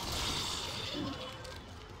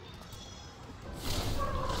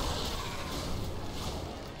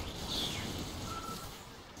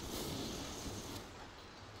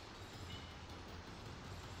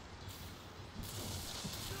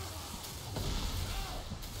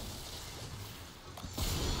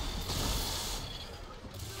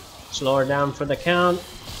 Slow her down for the count.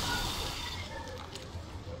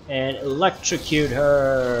 And electrocute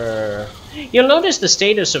her. You'll notice the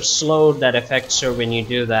status of slowed that affects her when you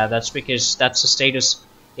do that. That's because that's the status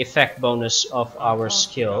effect bonus of our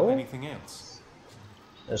skill. Anything else?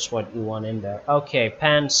 That's what you want in there. Okay,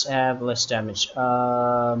 pants have less damage.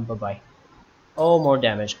 Bye-bye. Oh, more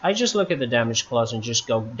damage. I just look at the damage clause and just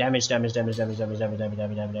go damage, damage, damage, damage, damage, damage, damage,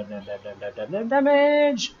 damage, damage, damage, damage, damage,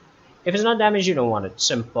 damage. If it's not damage, you don't want it.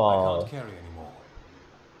 Simple. I can't carry anymore.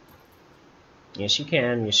 Yes, you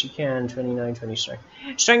can. Yes, you can. 29, 20 strength.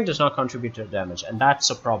 Strength does not contribute to damage, and that's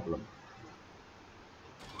a problem.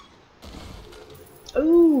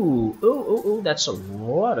 Ooh, ooh, ooh, ooh, that's a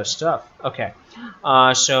lot of stuff. Okay,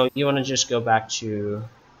 so you want to just go back to,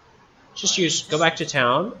 go back to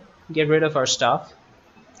town, get rid of our stuff.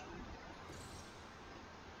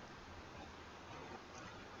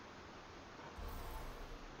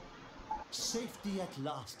 Safety at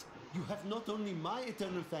last. You have not only my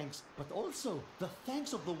eternal thanks, but also the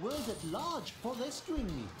thanks of the world at large for rescuing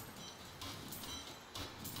me.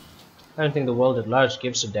 I don't think the world at large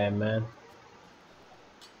gives a damn, man.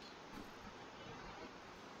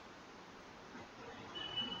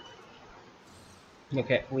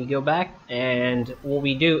 Okay, we go back, and what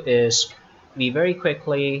we do is we very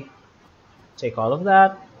quickly take all of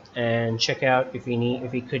that and check out if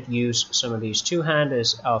we could use some of these two-hand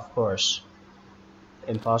is of course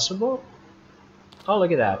impossible. Oh,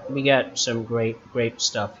 look at that. We got some great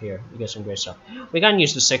stuff here. We got some great stuff. We can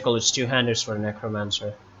use the sickle. It's two-handers for a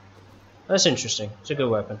necromancer. That's interesting. It's a good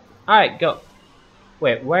weapon. Alright, go.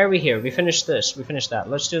 Wait, why are we here? We finished this. We finished that.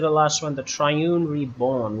 Let's do the last one. The Triune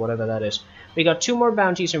Reborn. Whatever that is. We got 2 more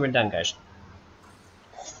bounties and we're done, guys.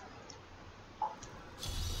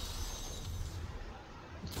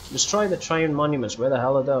 Destroy the Triune Monuments. Where the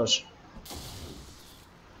hell are those?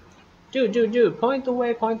 Dude, point the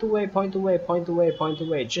way, point the way, point the way, point the way, point the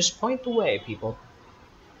way. Just point the way, people.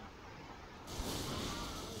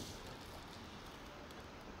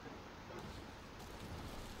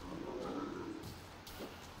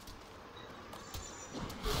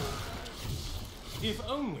 If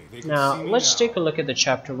only they could Now, see me let's now. take a look at the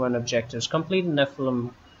Chapter 1 objectives. Complete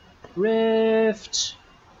Nephilim Rift.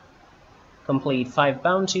 Complete 5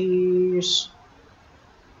 bounties.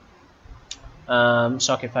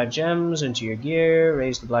 Socket 5 gems into your gear.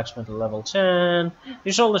 Raise the blacksmith to level 10.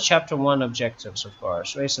 These are all the Chapter 1 objectives, of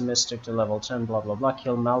course. Raise the mystic to level 10, blah blah blah.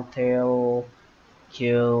 Kill Maltail.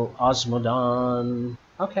 Kill Osmodon.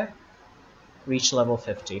 Okay. Reach level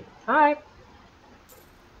 50. Alright.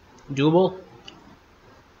 Doable.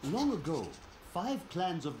 Long ago, 5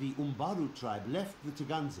 clans of the Umbaru tribe left the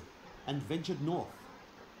Teganze and ventured north.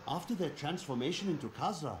 After their transformation into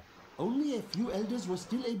Khazra, only a few elders were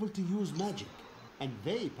still able to use magic, and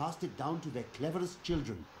they passed it down to their cleverest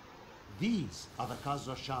children. These are the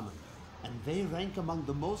Khazra Shaman, and they rank among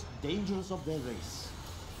the most dangerous of their race.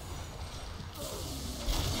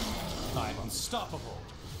 I'm unstoppable.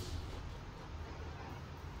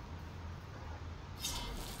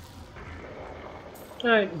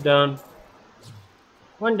 Alright, done.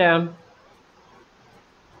 1 down.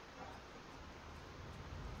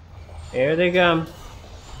 Here they come.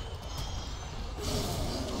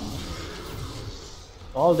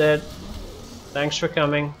 All dead. Thanks for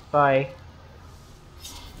coming. Bye.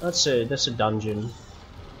 That's a dungeon.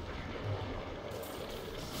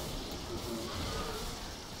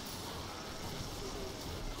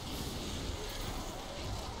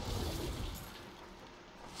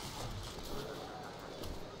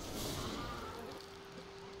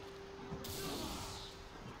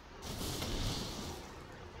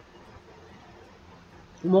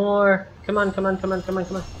 More. Come on, come on, come on, come on,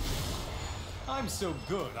 come on. I'm so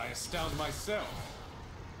good, I astound myself.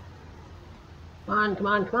 Come on, come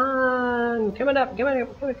on, come on. Come on up, come on,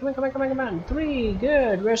 come on, come on, come on, come on, come on. 3,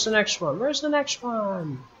 good. Where's the next one? Where's the next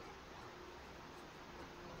one?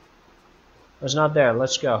 It was not there.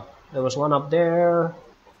 Let's go. There was one up there.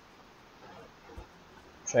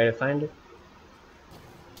 Try to find it.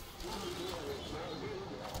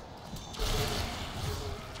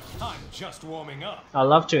 I'm just warming up. I'd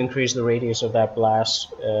love to increase the radius of that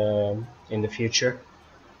blast in the future.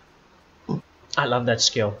 I love that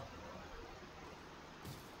skill.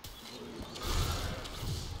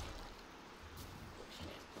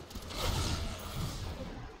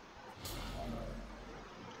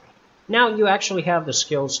 Now you actually have the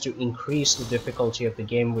skills to increase the difficulty of the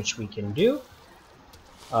game, which we can do.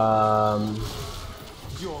 Your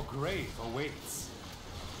grave awaits.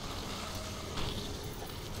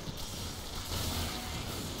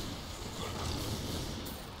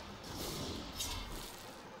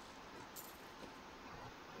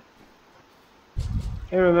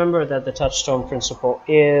 And remember that the touchstone principle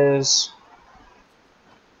is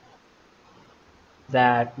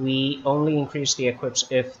that we only increase the equips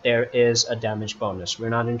if there is a damage bonus. We're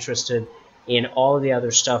not interested in all the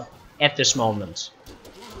other stuff at this moment.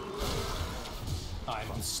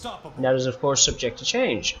 I'm unstoppable. That is, of course, subject to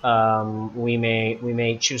change. We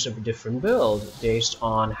may choose a different build based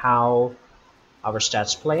on how our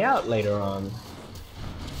stats play out later on.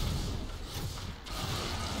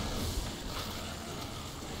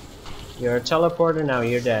 You're a teleporter now.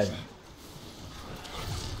 You're dead.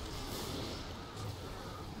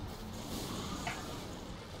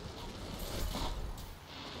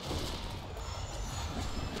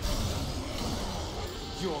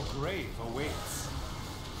 Your grave awaits.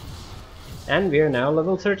 And we are now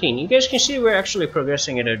level 13. You guys can see we're actually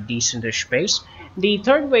progressing at a decentish pace. The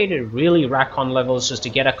third way to really rack on levels is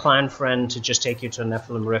to get a clan friend to just take you to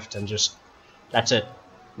Nephilim Rift and just... that's it,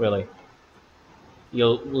 really.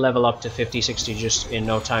 You'll level up to 50, 60 just in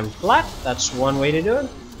no time flat. That's one way to do it.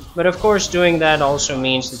 But of course, doing that also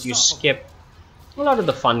means that you skip a lot of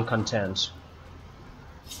the fun content.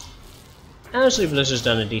 Honestly, Blizzard's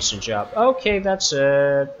done a decent job. Okay, that's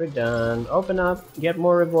it. We're done. Open up, get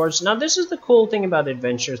more rewards. Now, this is the cool thing about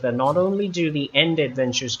adventures, that not only do the end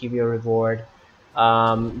adventures give you a reward,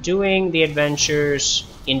 doing the adventures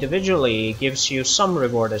individually gives you some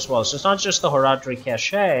reward as well. So it's not just the Horadri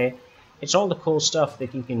Cache. It's all the cool stuff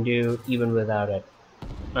that you can do even without it.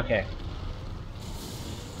 Okay.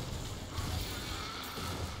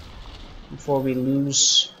 Before we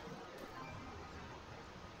lose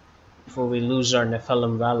our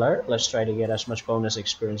Nephilim Valor, let's try to get as much bonus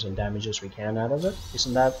experience and damage as we can out of it.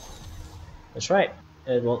 Isn't that? That's right.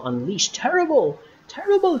 It will unleash terrible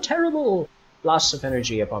blasts of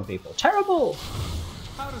energy upon people. Terrible!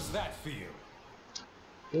 How does that feel?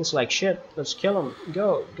 Feels like shit. Let's kill him.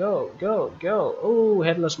 Go, go, go, go. Oh,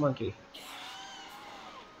 headless monkey.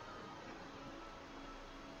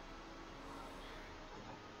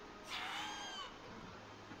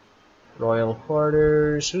 Royal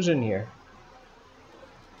quarters. Who's in here?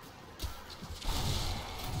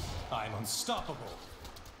 I'm unstoppable.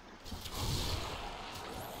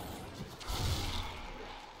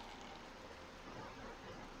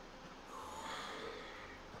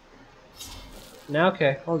 Now,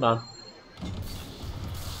 okay, hold on.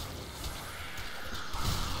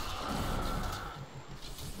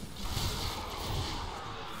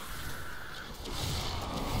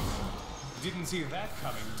 Didn't see that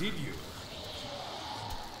coming, did you?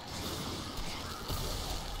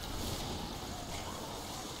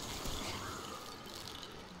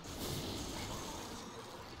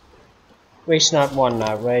 Waste not one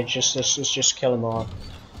now, right? Let's just kill them all.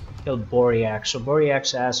 Kill Boriak. So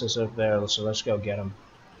Boriak's ass is up there, so let's go get him.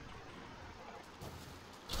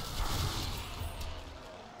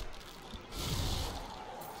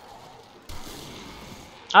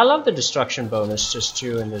 I love the destruction bonus just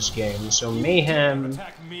too in this game. So Mayhem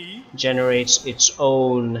generates its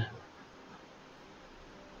own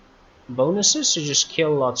bonuses to just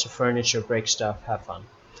kill lots of furniture, break stuff, have fun.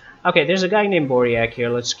 Okay, there's a guy named Boriak here.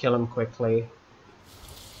 Let's kill him quickly.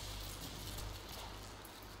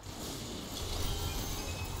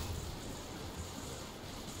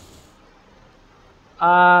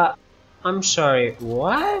 I'm sorry,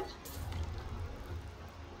 what?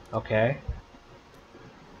 Okay.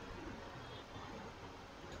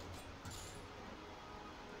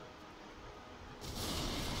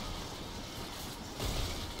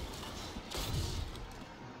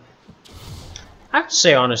 I have to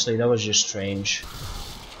say honestly, that was just strange.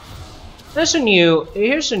 Here's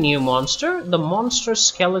a new monster, the Monster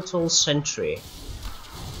Skeletal Sentry.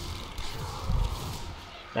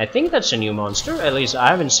 I think that's a new monster, at least I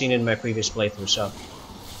haven't seen it in my previous playthrough, so.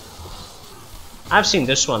 I've seen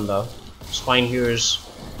this one though. Spinehewer's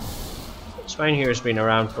been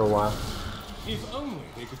around for a while. If only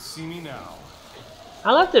they could see me now.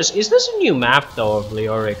 I love this. Is this a new map though of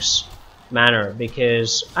Leoric's Manor?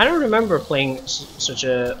 Because I don't remember playing such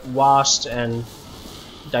a vast and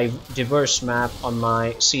diverse map on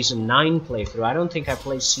my Season 9 playthrough. I don't think I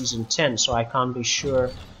played Season 10, so I can't be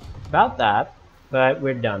sure about that. But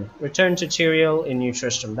we're done. Return to Tyrael in New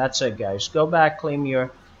Tristram. That's it, guys. Go back, claim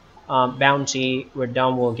your bounty. We're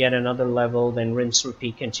done. We'll get another level, then rinse,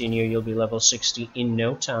 repeat, continue. You'll be level 60 in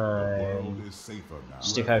no time.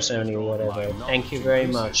 Steve House 70 or whatever. Thank you very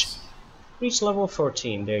much. Reach level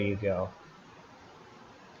 14. There you go.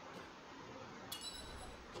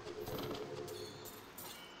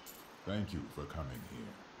 Thank you for coming here.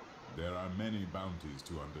 There are many bounties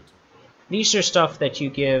to undertake. These are stuff that you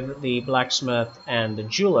give the blacksmith and the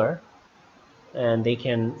jeweler, and they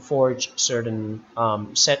can forge certain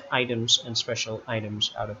set items and special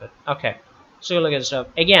items out of it. Okay, so look at the stuff.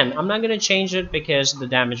 Again, I'm not going to change it because the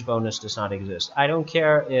damage bonus does not exist. I don't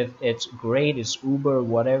care if it's great, it's uber,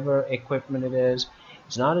 whatever equipment it is.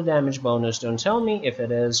 It's not a damage bonus. Don't tell me. If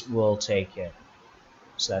it is, we'll take it.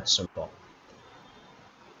 It's that simple.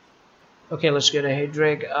 Okay, let's go to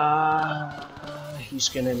Hedrick. He's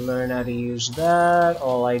gonna learn how to use that.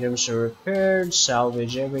 All items are repaired.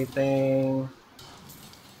 Salvage everything.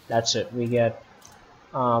 That's it. We get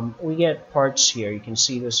parts here. You can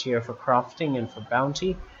see this here for crafting and for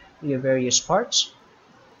bounty. We have various parts,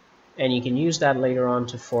 and you can use that later on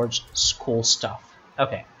to forge cool stuff.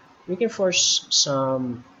 Okay, we can forge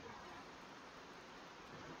some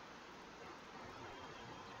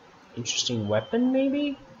interesting weapon,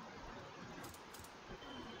 maybe.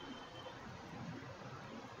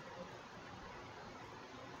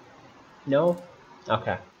 No?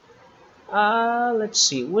 Okay. Let's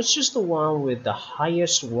see. Which is the one with the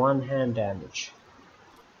highest one-hand damage?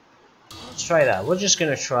 Let's try that. We're just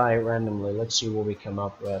gonna try randomly. Let's see what we come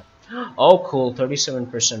up with. Oh, cool.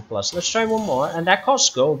 37% plus. Let's try one more. And that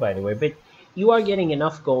costs gold, by the way. But you are getting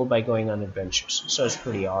enough gold by going on adventures. So it's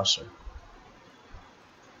pretty awesome.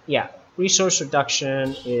 Yeah. Resource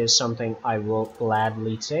reduction is something I will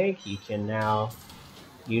gladly take. You can now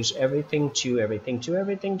use everything to everything to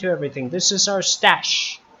everything to everything. This is our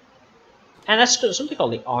stash. And that's something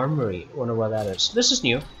called the Armory. Wonder what that is. This is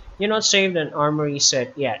new. You're not saved an Armory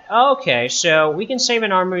set yet. Okay, so we can save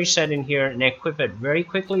an Armory set in here and equip it very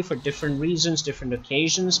quickly for different reasons, different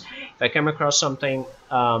occasions. If I come across something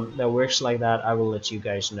that works like that, I will let you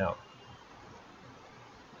guys know.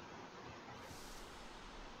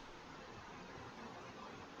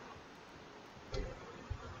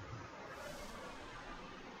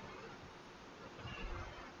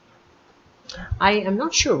 I am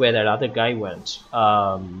not sure where that other guy went.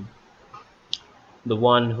 The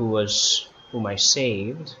one whom I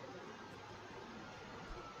saved.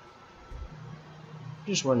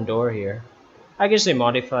 Just one door here. I guess they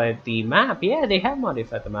modified the map. Yeah, they have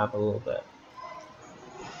modified the map a little bit.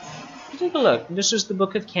 Take a look. This is the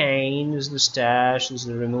Book of Cain. This is the stash. This is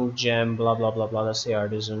the removed gem. Blah blah blah blah. That's the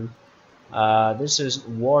artisan. This is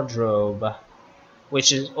wardrobe,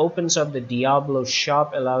 which opens up the Diablo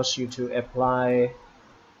shop. Allows you to apply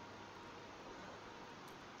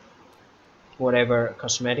whatever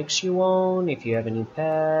cosmetics you own. If you have any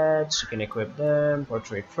pets, you can equip them.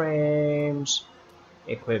 Portrait frames.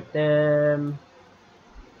 Equip them.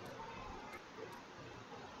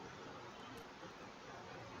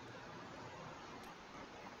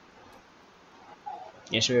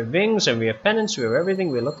 Yes, we have wings and we have pennants, we have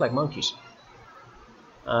everything, we look like monkeys.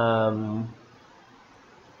 Now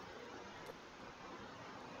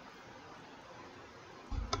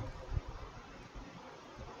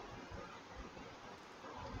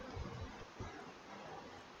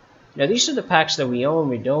these are the packs that we own,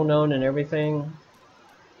 we don't own and everything.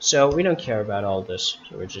 So we don't care about all this,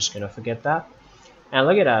 so we're just gonna forget that. And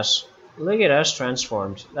look at us. Look at us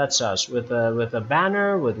transformed. That's us with a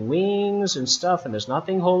banner, with wings and stuff, and there's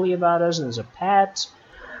nothing holy about us, and there's a pet.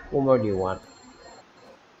 What more do you want?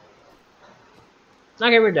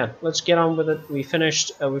 Okay, we're done. Let's get on with it. We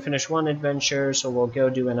finished one adventure, so we'll go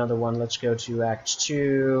do another one. Let's go to Act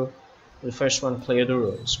 2. The first one, clear the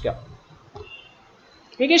rules. Go.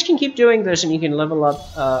 You guys can keep doing this, and you can level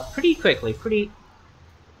up pretty quickly, pretty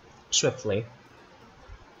swiftly.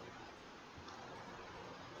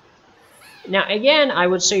 Now, again, I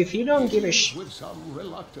would say if you don't give a with some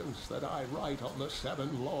reluctance that I write on the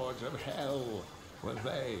 7 lords of hell, for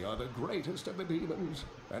they are the greatest of the demons,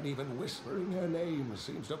 and even whispering their names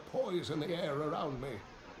seems to poison the air around me.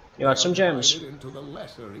 You got some gems. Into the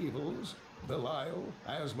lesser evils, Belial,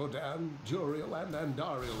 Asmodan, Juriel, and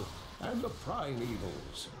Andariel, and the prime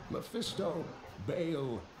evils, Mephisto,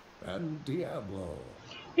 Baal, and Diablo.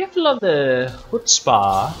 You have to love the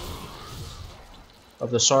chutzpah of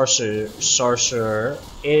the sorcerer.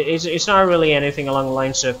 It's not really anything along the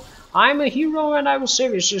lines of I'm a hero and I will save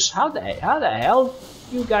you. It's just how the hell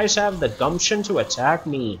you guys have the gumption to attack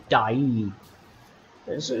me? Die.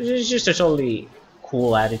 It's just a totally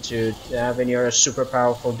cool attitude to have when you're a super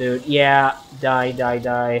powerful dude. Yeah, die, die,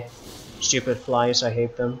 die. Stupid flies, I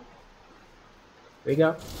hate them. Here we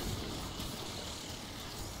go.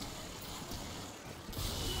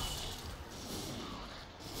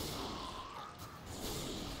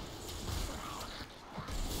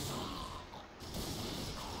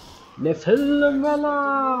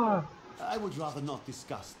 Nephilimela! I would rather not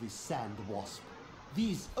discuss the sand wasp.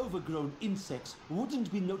 These overgrown insects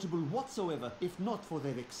wouldn't be notable whatsoever if not for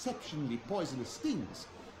their exceptionally poisonous stings,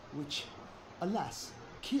 which, alas,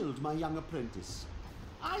 killed my young apprentice.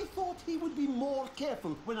 I thought he would be more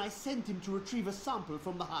careful when I sent him to retrieve a sample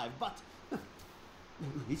from the hive, but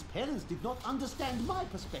his parents did not understand my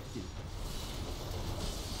perspective.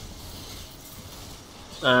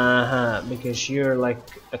 Because you're like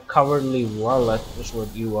a cowardly warlock is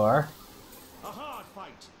what you are. A hard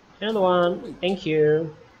fight. Another one, thank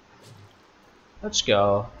you. Let's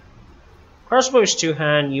go. Crossbow is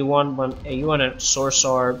 2-hand, you want one, you want a source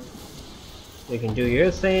orb. You can do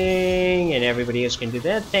your thing, and everybody else can do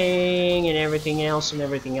their thing, and everything else, and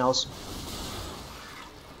everything else.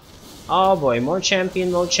 Oh boy, more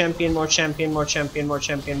champion, more champion, more champion, more champion, more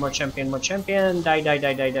champion, more champion, more champion. Die, die,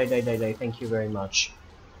 die, die, die, die, die, die. Thank you very much.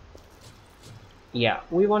 Yeah,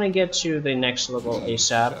 we want to get to the next level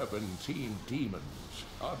ASAP. 17 demons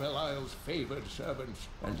are Belial's favored servants,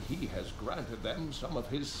 and he has granted them some of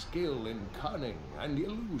his skill in cunning and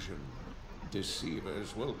illusion.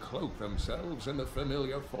 Deceivers will cloak themselves in the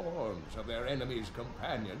familiar forms of their enemies'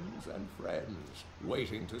 companions and friends,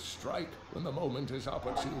 waiting to strike when the moment is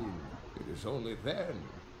opportune. It is only then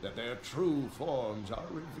that their true forms are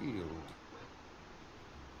revealed.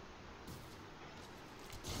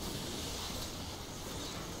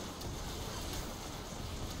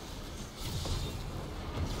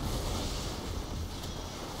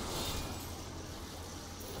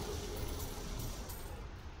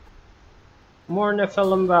 More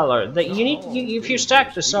Nephilim Valor. That you need. If you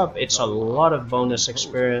stack this up, it's a lot of bonus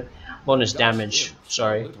experience, bonus damage.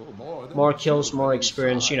 Sorry. More kills, more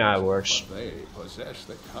experience. You know how it works. But they possess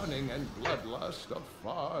the cunning and bloodlust of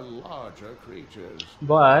far larger creatures.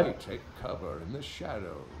 But They take cover in the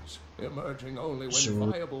shadows, emerging only it's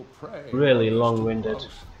when viable prey really hovers too long-winded. close.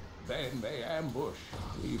 Then they ambush,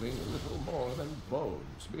 leaving little more than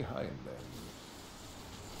bones behind them.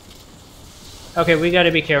 Okay, we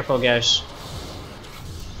gotta be careful, guys.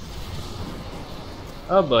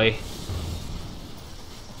 Oh boy.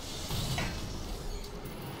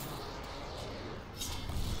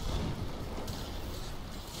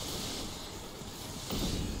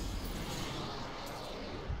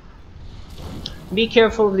 Be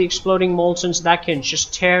careful of the exploding moltons that can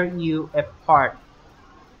just tear you apart.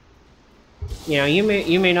 You know, you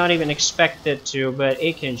may not even expect it to, but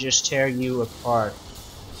it can just tear you apart.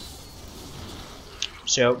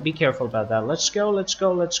 So be careful about that. Let's go, let's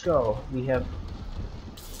go, let's go. We have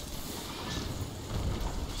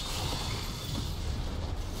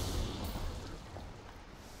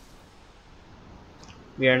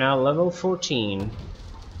we are now level 14.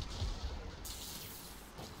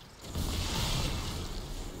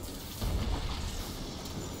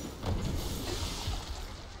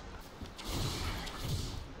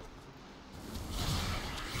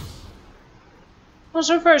 Well,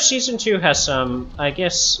 so far Season 2 has some, I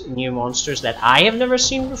guess, new monsters that I have never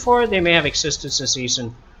seen before. They may have existed since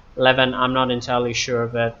Season 11, I'm not entirely sure,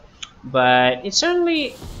 but it's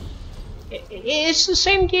certainly, it's the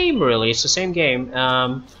same game, really. It's the same game.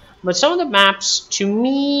 But some of the maps, to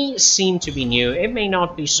me, seem to be new. It may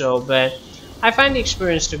not be so, but I find the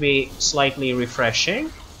experience to be slightly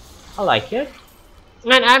refreshing. I like it.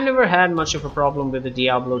 And I've never had much of a problem with the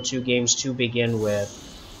Diablo 2 games to begin with.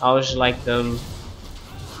 I always like them.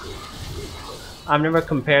 I've never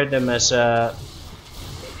compared them as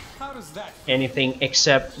anything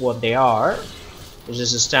except what they are. This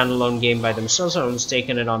is a standalone game by themselves. Someone's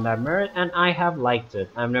taken it on that merit, and I have liked it.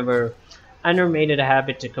 I never made it a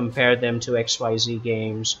habit to compare them to XYZ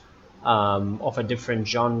games of a different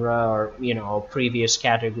genre, or you know, previous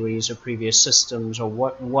categories or previous systems or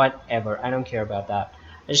whatever. I don't care about that.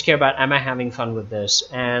 I just care about, am I having fun with this?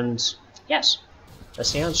 And yes,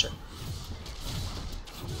 that's the answer.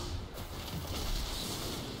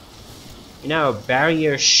 You know,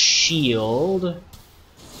 barrier shield.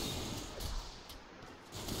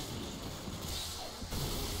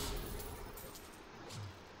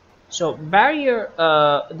 So barrier,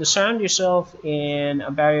 surround yourself in a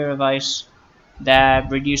barrier of ice that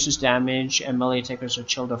reduces damage, and melee attackers are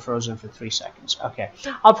chilled or frozen for 3 seconds. Okay,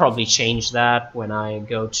 I'll probably change that when I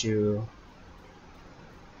go to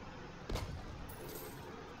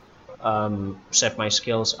set my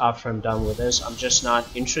skills after I'm done with this. I'm just not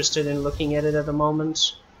interested in looking at it at the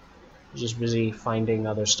moment. I'm just busy finding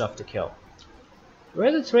other stuff to kill. Where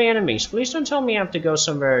are the 3 enemies? Please don't tell me I have to go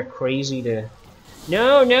somewhere crazy to...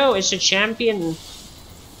 No, no, it's a champion.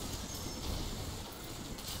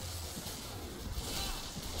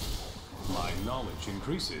 My knowledge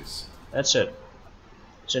increases. That's it.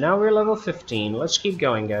 So now we're level 15. Let's keep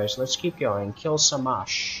going, guys. Let's keep going. Kill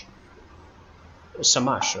Samash.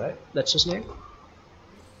 Samash, right? That's his name?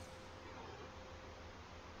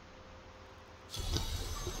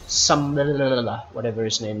 Whatever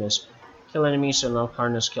his name is. Kill enemies and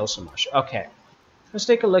Alcarnus kill Samash. Okay. Let's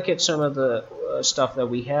take a look at some of the stuff that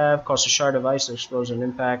we have. Cause a shard of ice that explodes on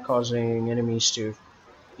impact, causing enemies to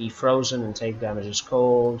be frozen and take damage as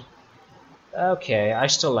cold. Okay, I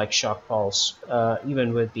still like Shock Pulse,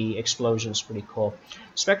 even with the explosions, pretty cool.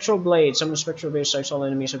 Spectral Blade, summon Spectral Blade strikes all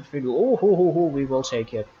enemies up to 50. Oh, we will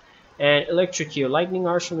take it. And Electrocute, Lightning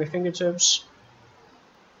Arch from your fingertips.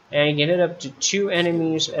 And you can hit up to 2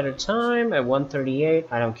 enemies at a time at 138.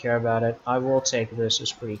 I don't care about it. I will take this,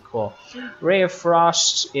 it's pretty cool. Ray of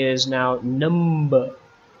Frost is now number.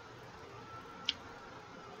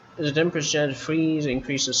 There's a 10% freeze,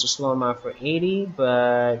 increases the slow amount for 80,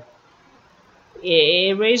 but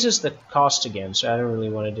it raises the cost again, so I don't really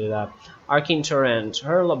want to do that. Arcane Torrent.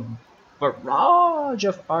 Hurl a barrage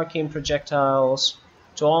of arcane projectiles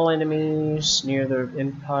to all enemies near the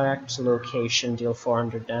impact location. Deal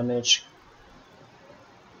 400 damage.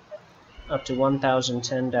 Up to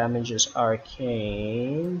 1010 damage is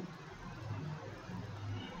arcane.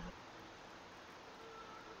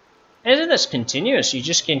 And that's continuous. You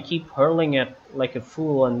just can keep hurling it like a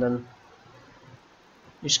fool, and then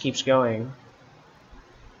it just keeps going.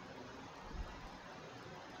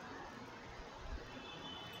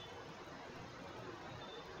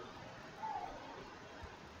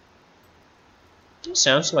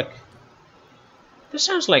 Sounds like This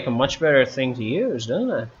sounds like a much better thing to use, doesn't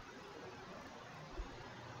it?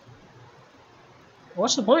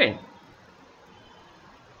 What's the point?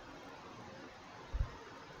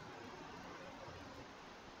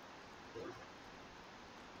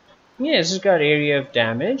 Yeah, this has got area of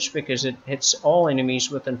damage because it hits all enemies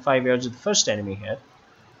within 5 yards of the first enemy hit.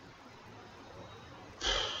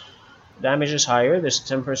 Damage is higher, there's a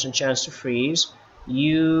 10% chance to freeze.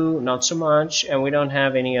 You, not so much, and we don't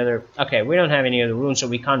have any other... Okay, we don't have any other runes, so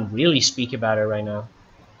we can't really speak about it right now.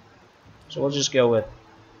 So we'll just go with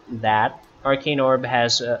that. Arcane Orb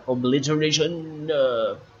has Obliteration.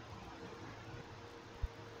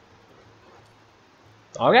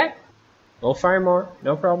 Okay, we'll fire more,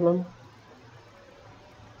 no problem.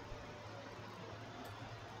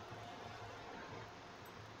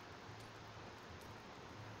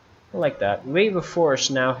 I like that. Wave of Force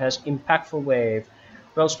now has Impactful Wave.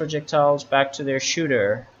 Repels projectiles back to their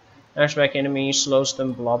shooter. Knocks back enemies, slows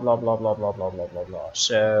them, blah blah blah blah blah blah blah blah blah.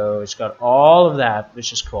 So it's got all of that,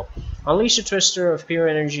 which is cool. Unleash a Twister of pure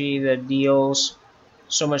energy that deals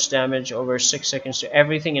so much damage over 6 seconds to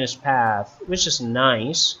everything in its path, which is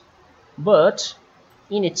nice. But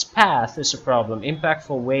in its path is a problem.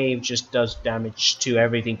 Impactful Wave just does damage to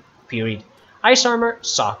everything, period. Ice Armor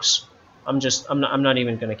sucks. I'm not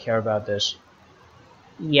even gonna care about this.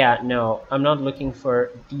 Yeah, no, I'm not looking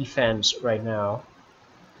for defense right now.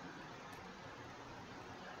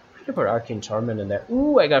 I could put Arcane Torment in there.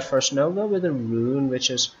 Ooh, I got First Nova with a rune,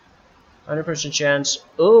 which is 100% chance.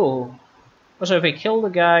 Oh, so if I kill the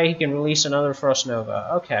guy, he can release another Frost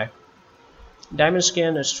Nova. Okay. Diamond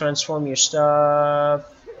Skin is transform your stuff,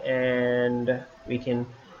 and we can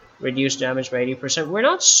reduce damage by 80%. We're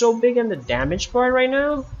not so big on the damage part right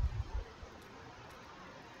now.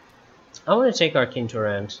 I want to take Arcane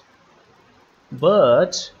Torrent,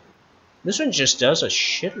 but this one just does a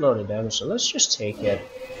shitload of damage, so let's just take it.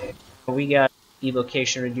 We got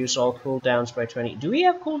Evocation, reduce all cooldowns by 20. Do we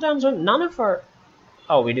have cooldowns on none of our...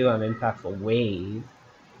 Oh, we do have Impactful Wave.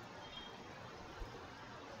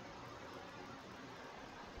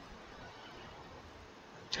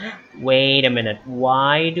 Wait a minute,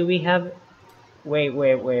 why do we have...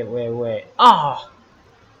 Wait. Oh!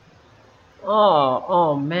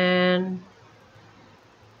 Oh man.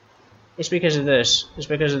 It's because of this. It's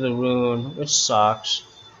because of the rune, which sucks.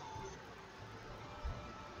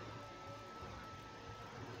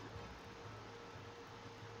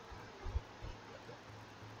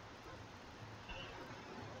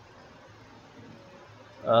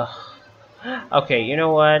 Okay, you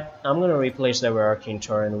know what? I'm gonna replace that with Arcane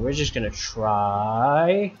Torrent. We're just gonna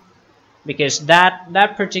try, because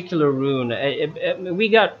that particular rune, we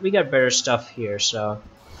got better stuff here. So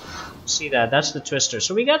see that's the Twister.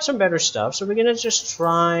 So we got some better stuff. So we're gonna just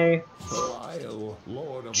try to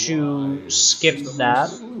skip that.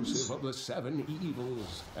 Exclusive of the 7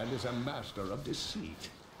 evils, and is a master of deceit.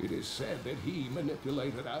 It is said that he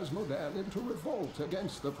manipulated Asmodan into revolt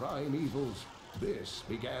against the prime evils. This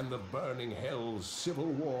began the Burning Hell's civil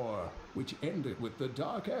war, which ended with the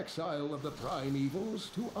dark exile of the prime evils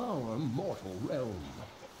to our mortal realm.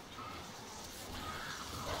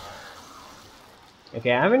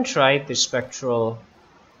 Okay, I haven't tried the spectral.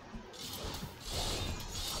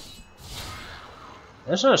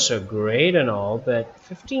 That's not so great and all, but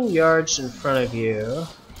 15 yards in front of you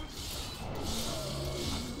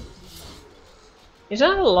is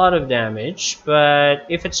not a lot of damage, but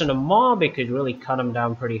if it's in a mob, it could really cut him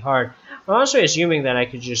down pretty hard. I'm also assuming that I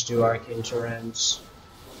could just do Arcane Torrents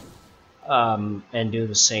and do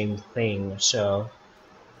the same thing. So,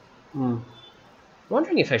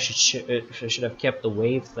 wondering if I should have kept the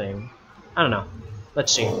wave thing. I don't know.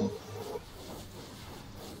 Let's see.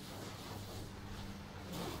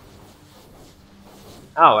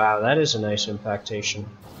 Oh wow, that is a nice impactation.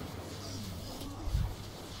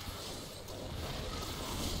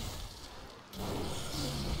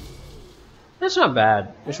 That's not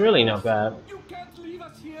bad. It's really not bad. You can't leave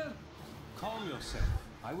us here. Calm yourself.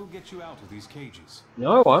 I will get you out of these cages.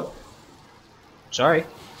 No, I won't. Sorry.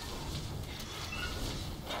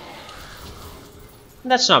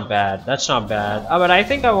 That's not bad. That's not bad. But I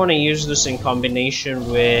think I want to use this in combination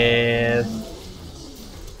with...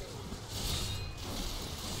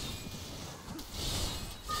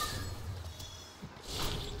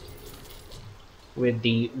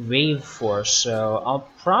 the wave force, so I'll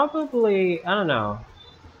probably, I don't know.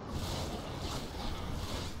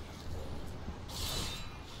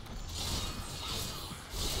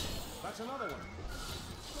 That's another one.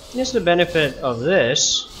 Here's the benefit of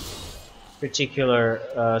this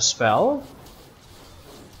particular spell.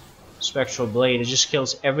 Spectral Blade, it just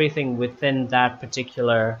kills everything within that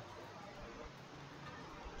particular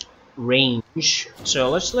range. So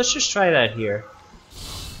let's just try that here.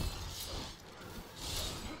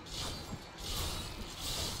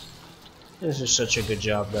 This is such a good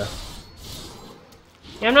job though.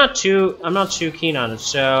 Yeah, I'm not too keen on it,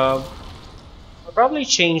 so I'll probably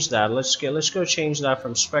change that. Let's go change that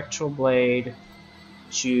from Spectral Blade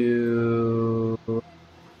to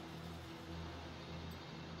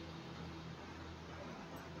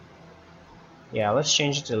yeah, let's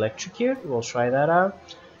change it to Electrocute. We'll try that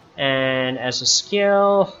out. And as a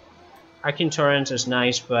skill, Arcane Torrent is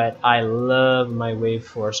nice, but I love my Wave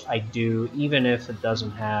Force. I do, even if it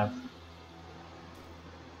doesn't have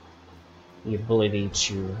the ability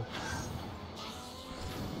to.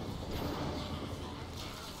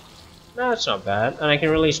 No, it's not bad. And I can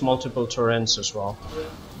release multiple torrents as well.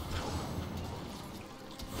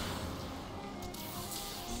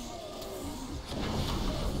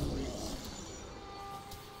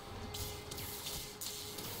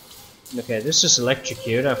 Okay, this is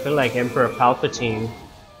Electrocute. I feel like Emperor Palpatine.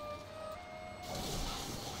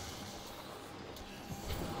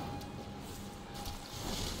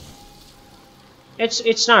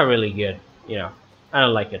 It's not really good, you know. I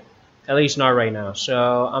don't like it. At least not right now.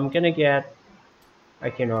 So I'm gonna get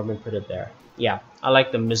Arcane Orb and put it there. Yeah, I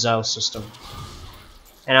like the missile system.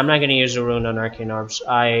 And I'm not gonna use a rune on Arcane Orbs.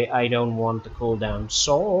 I don't want the cooldown.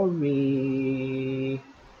 Sorry.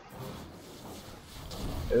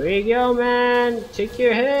 Here we go, man. Take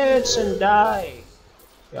your hits and die.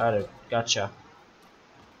 Got it. Gotcha.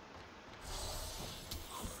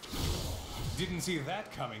 Didn't see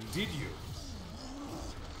that coming, did you?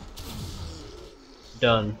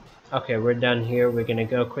 Done. Okay, we're done here. We're gonna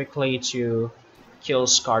go quickly to kill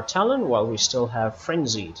Scar Talon while we still have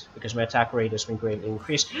Frenzied, because my attack rate has been greatly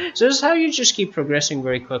increased. So this is how you just keep progressing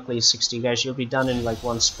very quickly, 60 guys. You'll be done in like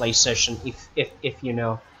one play session if you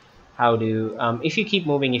know how to. If you keep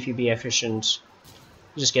moving, if you be efficient,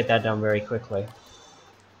 you just get that done very quickly.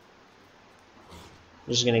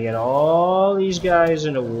 Just gonna get all these guys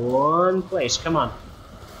into one place. Come on.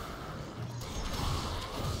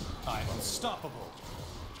 I'm unstoppable.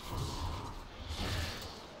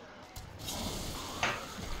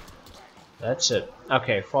 That's it.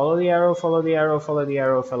 Okay, follow the arrow, follow the arrow, follow the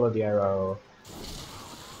arrow, follow the arrow.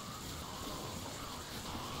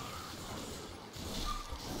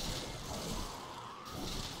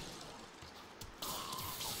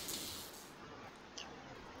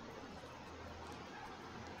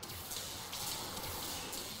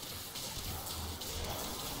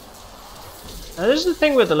 Now this is the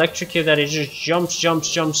thing with Electrocute, that it just jumps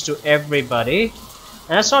to everybody.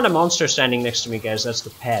 And that's not a monster standing next to me, guys, that's the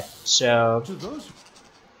pet. So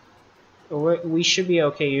we should be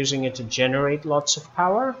okay using it to generate lots of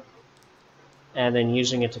power, and then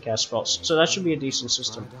using it to cast spells. So that should be a decent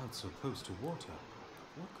system. Dried out so close to water.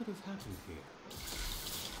 What could have happened here?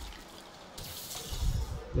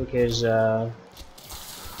 Because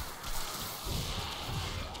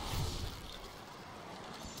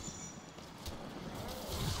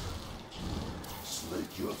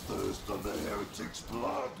Slake your thirst on the heretic's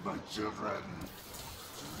blood, my children.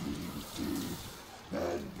 Dream deep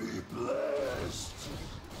and be blessed.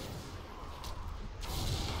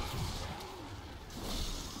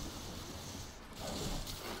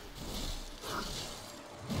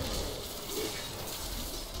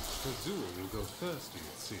 Azul will go thirsty,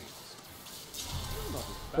 it seems.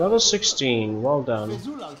 level 16, well done.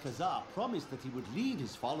 Fezul Alcazar promised that he would lead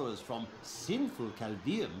his followers from sinful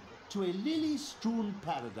Chaldeum to a lily-strewn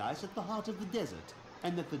paradise at the heart of the desert,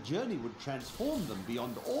 and that the journey would transform them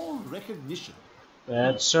beyond all recognition.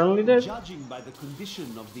 That certainly did. Judging by the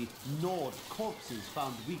condition of the gnawed corpses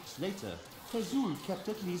found weeks later, Fezul kept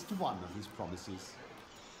at least one of his promises.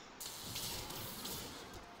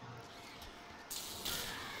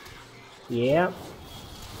 Yeah.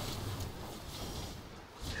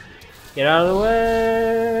 Get out of the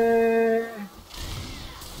way.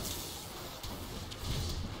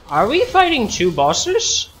 Are we fighting two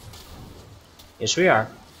bosses? Yes, we are.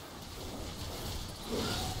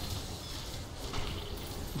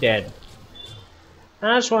 Dead.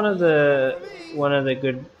 And that's one of the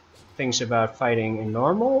good things about fighting in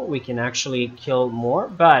normal. We can actually kill more,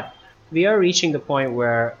 but we are reaching the point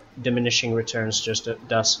where diminishing returns just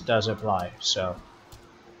does apply. So.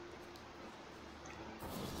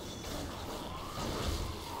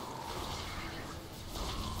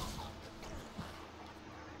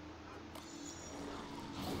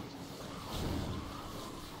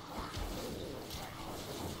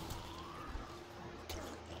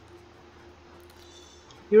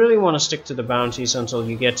 You really want to stick to the bounties until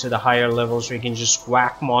you get to the higher levels where you can just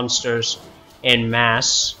whack monsters en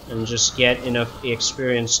masse and just get enough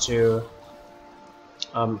experience to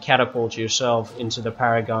catapult yourself into the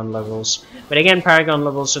Paragon levels. But again, Paragon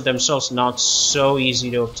levels are themselves not so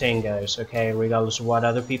easy to obtain, guys, okay? Regardless of what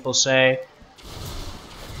other people say,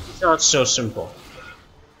 it's not so simple.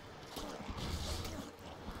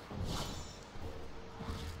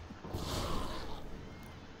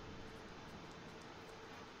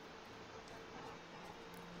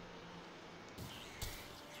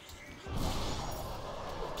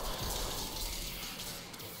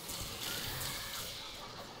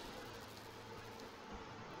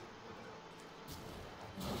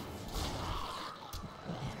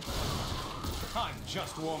 I'm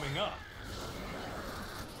just warming up.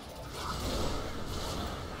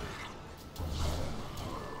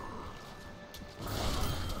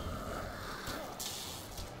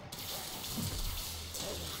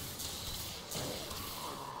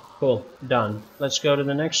 Cool, done. Let's go to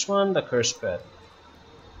the next one, the Cursed Pit.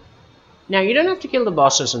 Now, you don't have to kill the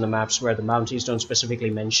bosses in the maps where the bounties don't specifically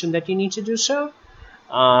mention that you need to do so.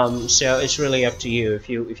 So it's really up to you. If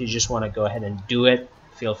you just want to go ahead and do it,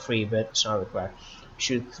 feel free, but it's not required.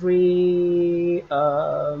 Shoot 3,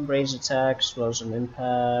 raise attack, explosion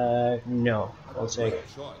impact. No, I'll take.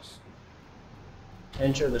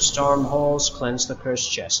 Enter the storm halls, cleanse the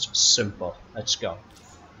cursed chest. Simple. Let's go.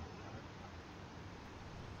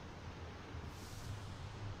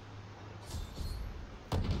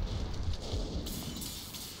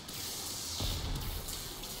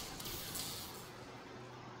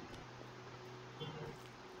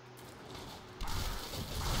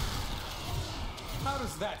 How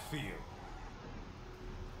does that feel?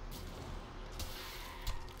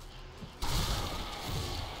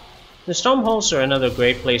 The storm halls are another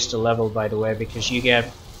great place to level, by the way, because you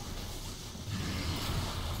get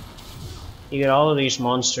all of these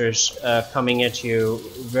monsters coming at you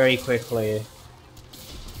very quickly,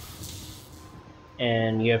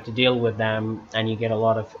 and you have to deal with them, and you get a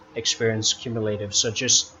lot of experience cumulative. So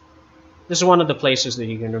just this is one of the places that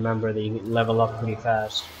you can remember that you can level up pretty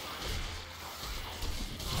fast.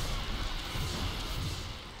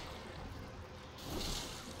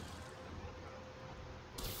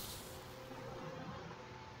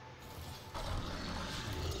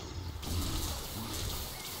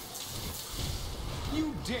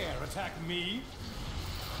 You dare attack me?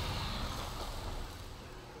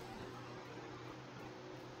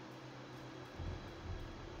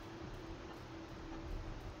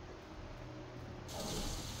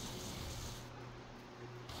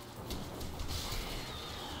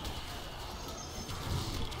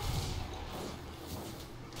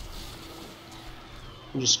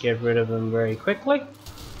 Just get rid of them very quickly.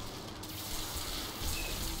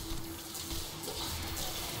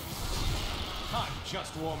 I'm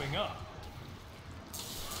just warming up.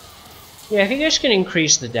 Yeah, if you guys can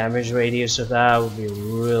increase the damage radius of that, would be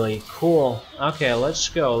really cool. Okay, let's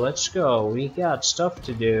go, let's go. We got stuff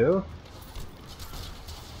to do.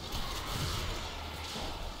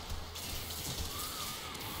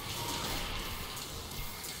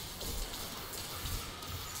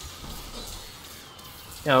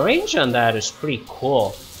 Now, range on that is pretty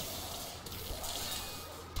cool.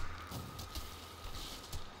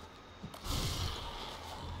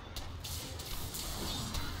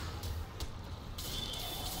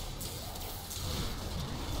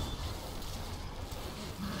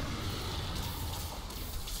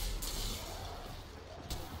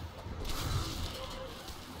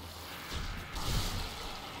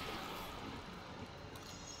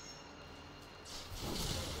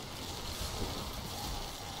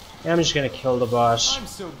 I'm just gonna kill the boss. I'm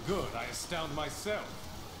so good, I astound myself.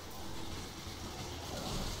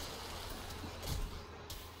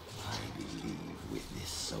 I believe with this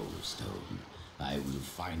soul stone, I will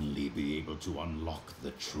finally be able to unlock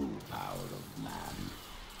the true power of man.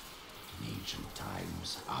 In ancient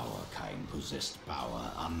times, our kind possessed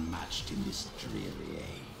power unmatched in this dreary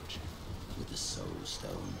age. With the soul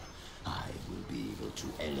stone, I will be able to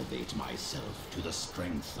elevate myself to the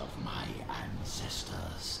strength of my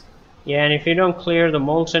ancestors. Yeah, and if you don't clear the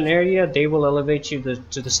molten area, they will elevate you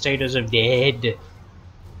to the status of dead.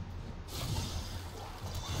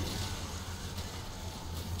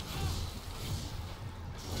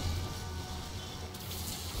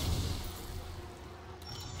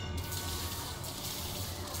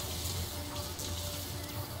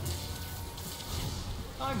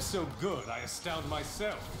 I'm so good, I astound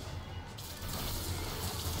myself.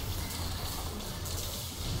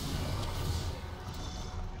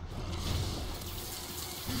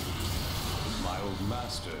 My old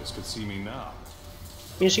masters could see me now.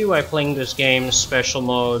 You see why playing this game's special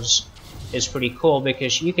modes is pretty cool,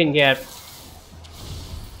 because you can get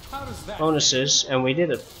that? bonuses, and we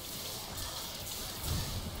did it.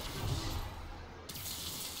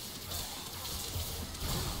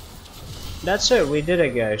 That's it, we did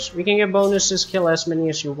it, guys. We can get bonuses, kill as many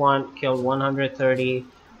as you want, killed 130.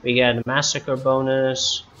 We get a massacre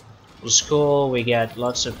bonus, which is cool. We get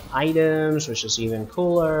lots of items, which is even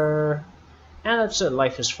cooler. And that's it,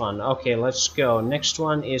 life is fun. Okay, let's go. Next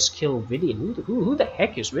one is kill Vidian. Who the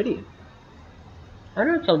heck is Vidian? I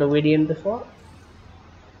never killed a Vidian before.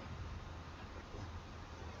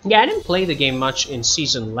 Yeah, I didn't play the game much in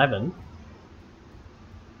Season 11.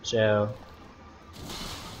 So...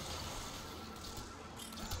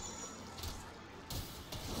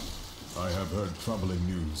 I have heard troubling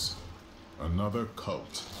news. Another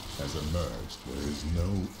cult has emerged. There is no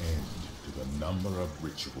end to the number of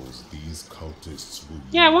rituals these cultists will use.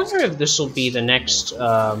 Yeah, I wonder if this will be the next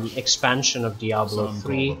expansion of Diablo Some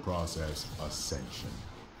 3. call the process ascension.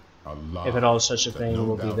 A lie If at all such a that thing no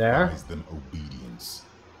will be doubt there. buys them obedience.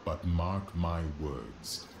 But mark my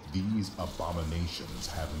words, these abominations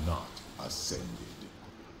have not ascended.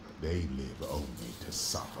 They live only to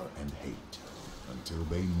suffer and hate until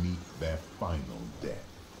they meet their final death.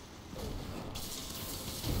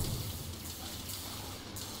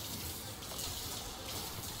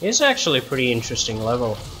 It's actually a pretty interesting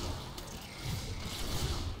level.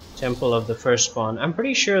 Temple of the Firstborn. I'm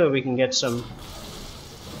pretty sure that we can get some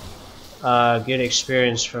good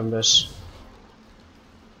experience from this.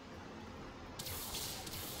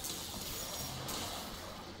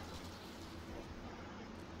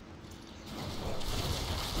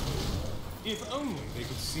 If only they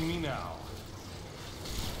could see me now.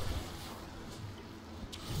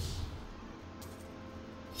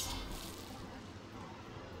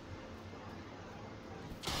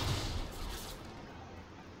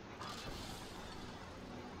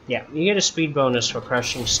 Yeah, you get a speed bonus for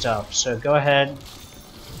crushing stuff, so go ahead.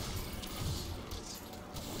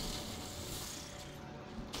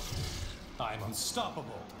 I'm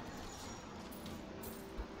unstoppable.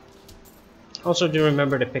 Also do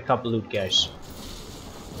remember to pick up loot, guys.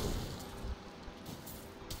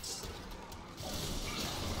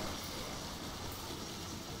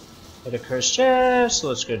 Hit a cursed chest,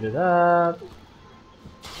 let's go do that.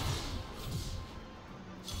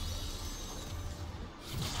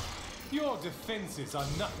 Your defenses are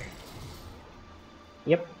nothing.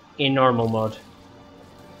 Yep, in normal mode.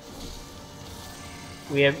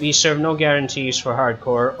 We serve no guarantees for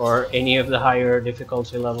hardcore or any of the higher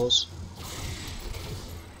difficulty levels.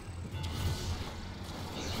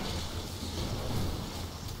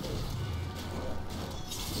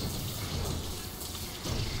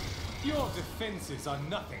 Your defenses are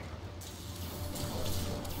nothing.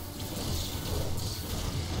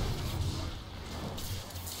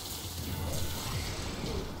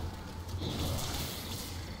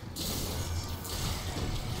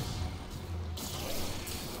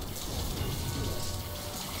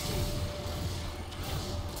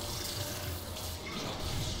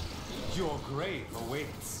 Your grave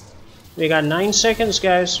awaits. We got 9 seconds,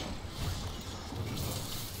 guys.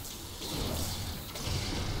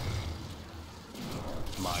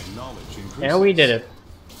 My knowledge increases. And we did it.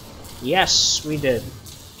 Yes, we did.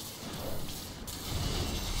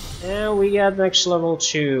 And we got next level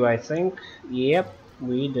 2, I think. Yep,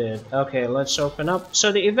 we did. Okay, let's open up.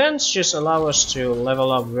 So the events just allow us to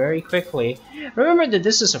level up very quickly. Remember that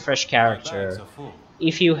this is a fresh character.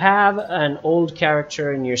 If you have an old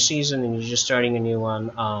character in your season and you're just starting a new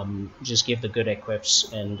one, just give the good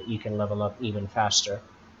equips and you can level up even faster.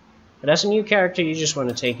 But as a new character, you just want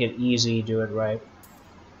to take it easy, do it right.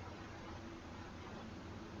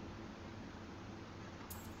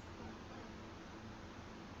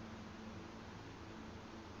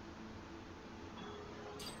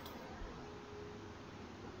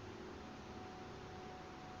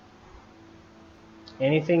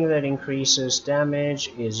 Anything that increases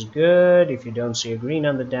damage is good. If you don't see a green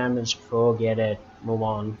on the damage, forget it. Move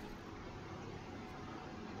on.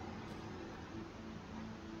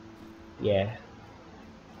 Yeah.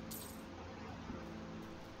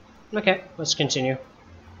 Okay, let's continue.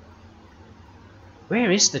 Where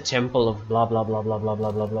is the temple of blah blah blah blah blah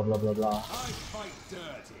blah blah blah blah blah blah? I fight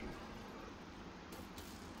dirty.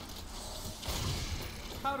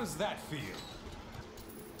 How does that feel?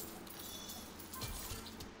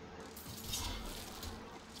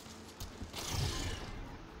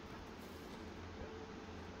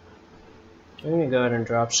 I'm gonna go ahead and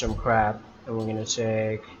drop some crap, and we're gonna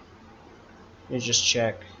take. Let me just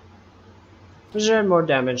check. Is there more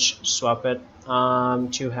damage? Swap it.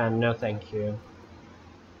 Two-hand. No, thank you.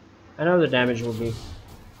 I know the damage will be.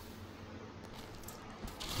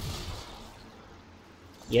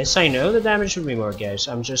 Yes, I know the damage will be more, guys.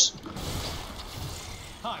 I'm just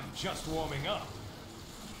warming up.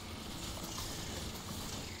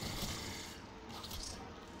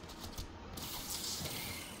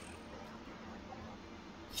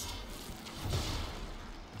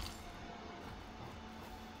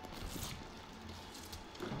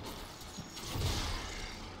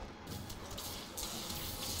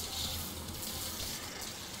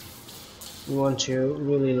 you want to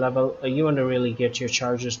really level. You want to really get your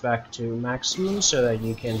charges back to maximum so that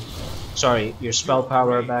you can. Sorry, your spell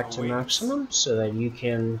power back to maximum so that you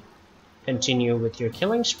can continue with your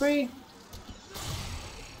killing spree.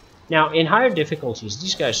 Now, in higher difficulties,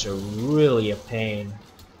 these guys are really a pain.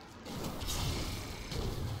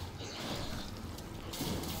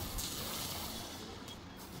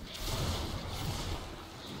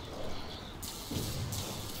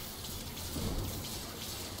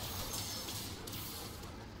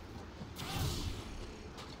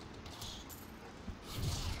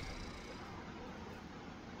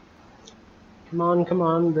 Come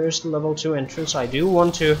on, there's the level 2 entrance. I do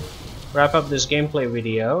want to wrap up this gameplay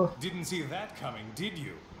video. Didn't see that coming, did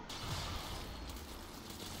you?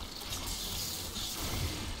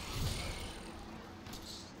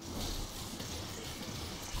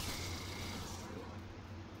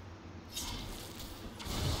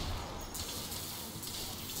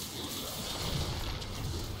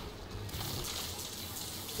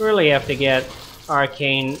 Really have to get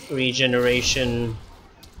arcane regeneration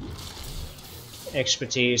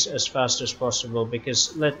expertise as fast as possible,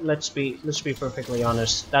 because let's be perfectly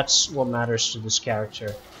honest, that's what matters to this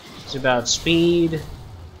character. It's about speed,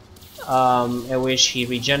 at which he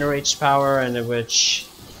regenerates power, and at which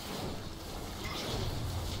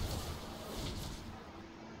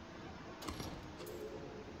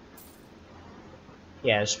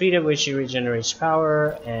speed at which he regenerates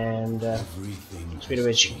power, and speed at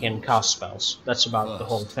which he can cast spells. That's about the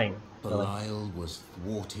whole thing. Really. Belial was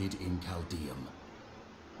thwarted in Chaldeum.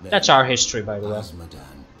 That's our history, by the way.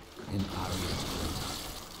 Asmodan in Ariat.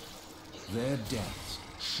 Their deaths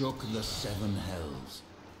shook the seven hells.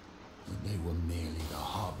 But they were merely the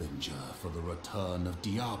harbinger for the return of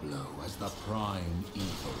Diablo as the prime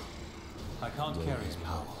evil. I can't carry His him.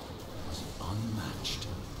 power was unmatched.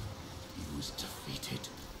 He was defeated,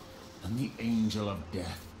 and the angel of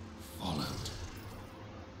death followed.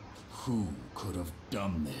 Who could have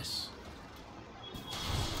done this?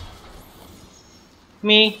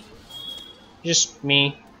 Me. Just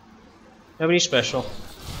me. Nobody special.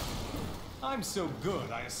 I'm so good,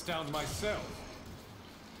 I astound myself.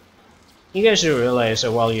 You guys do realize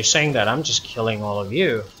that while you're saying that, I'm just killing all of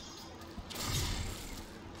you.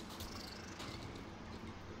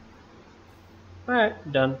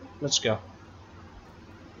 Alright, done. Let's go.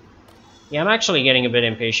 Yeah, I'm actually getting a bit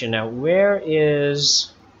impatient now. Where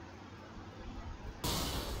is...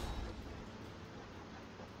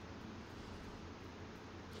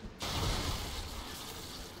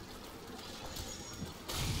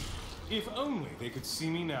 If only they could see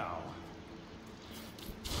me now.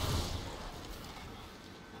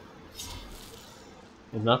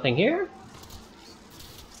 There's nothing here?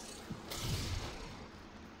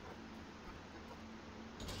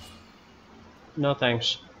 No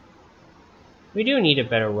thanks. We do need a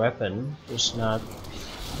better weapon, just not...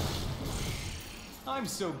 I'm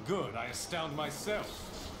so good, I astound myself.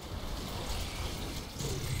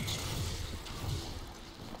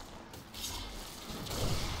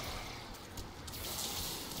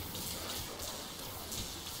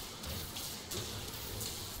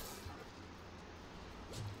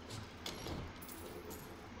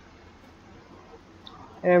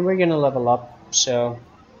 And we're gonna level up, so...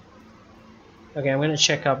 Okay, I'm gonna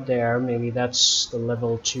check up there, maybe that's the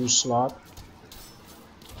level 2 slot.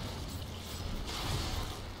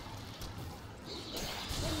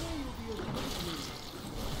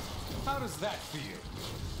 How does that feel?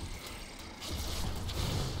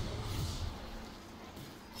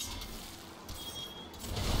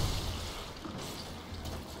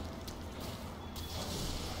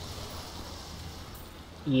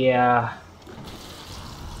 Yeah.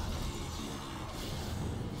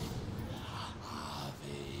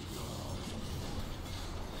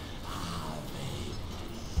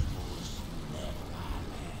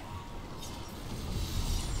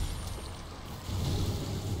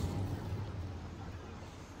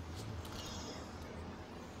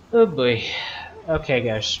 Oh boy. Okay,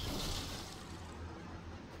 guys.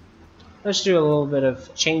 Let's do a little bit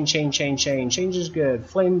of change. Change is good.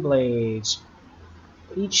 Flame blades.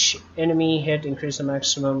 Each enemy hit increase the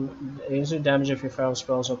maximum damage of your fire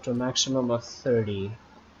spells up to a maximum of 30.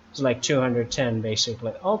 It's like 210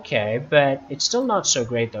 basically. Okay, but it's still not so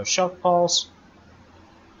great though. Shock Pulse,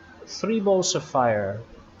 3 bolts of fire.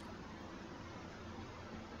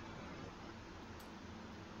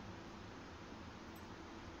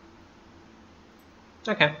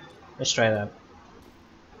 Okay, let's try that.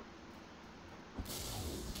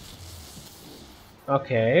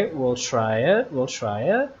 Okay, we'll try it. We'll try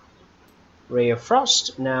it. Ray of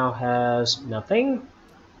Frost now has nothing.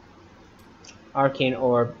 Arcane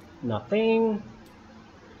Orb, nothing.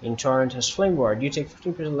 In Torrent has Flame Ward. You take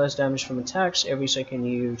 15% less damage from attacks. Every second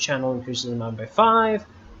you channel increases the amount by 5.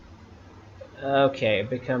 Okay, it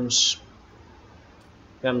becomes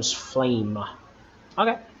Flame.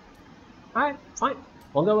 Okay. Alright, fine.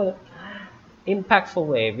 We'll go with it. Impactful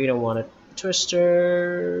Wave, we don't want it.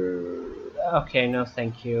 Twister... Okay, no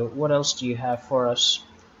thank you. What else do you have for us?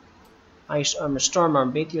 Ice Armor, Storm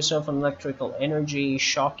Arm, bathe yourself in electrical energy,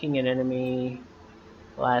 shocking an enemy,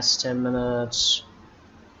 last 10 minutes.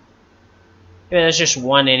 Yeah, that's just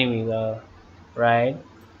one enemy though, right?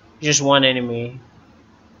 Just one enemy.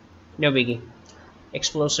 No biggie.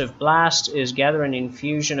 Explosive Blast is gather an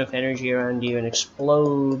infusion of energy around you and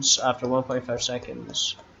explodes after 1.5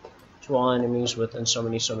 seconds to all enemies within so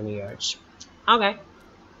many yards. Okay.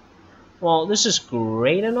 Well, this is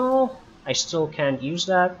great and all. I still can't use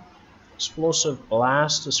that. Explosive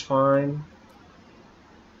Blast is fine.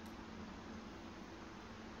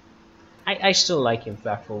 I still like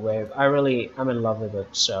Impactful Wave. I'm in love with it,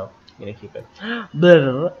 so I'm gonna keep it.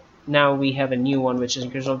 Now we have a new one, which is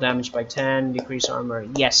increase all damage by 10, decrease armor.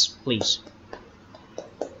 Yes, please.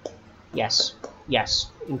 Yes,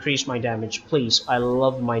 yes. Increase my damage, please. I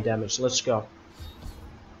love my damage. Let's go.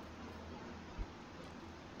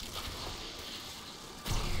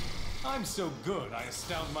 I'm so good, I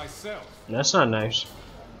astound myself. That's not nice.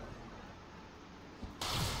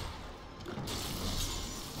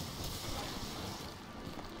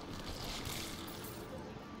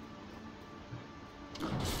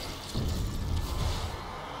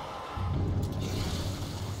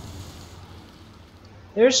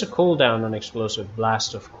 There's a cooldown on Explosive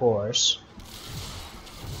Blast, of course.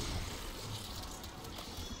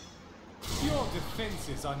 Your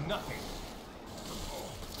defenses are nothing.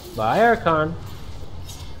 Bye, Archon.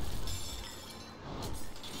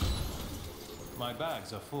 My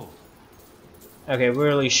bags are full. Okay, we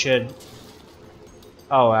really should...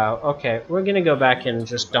 Oh wow, okay. We're gonna go back and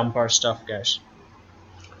just dump our stuff, guys.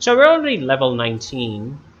 So we're already level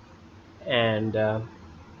 19. And, My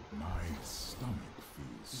stomach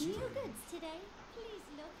feels New goods today. Please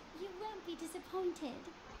look. You won't be disappointed.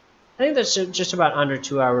 I think that's just about under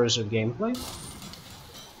 2 hours of gameplay.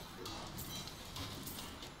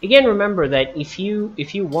 Again, remember that if you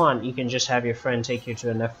want, you can just have your friend take you to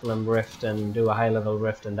a Nephilim Rift and do a high-level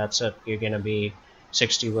Rift, and that's it. You're gonna be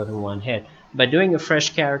 60 within one hit. But doing a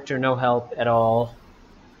fresh character, no help at all.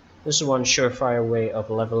 This is one surefire way of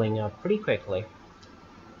leveling up pretty quickly.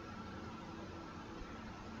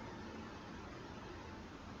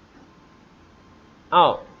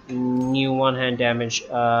 Oh, new one-hand damage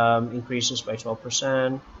increases by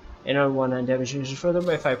 12%. And our one-hand damage increases further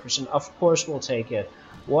by 5%. Of course, we'll take it.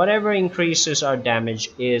 Whatever increases our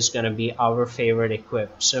damage is going to be our favorite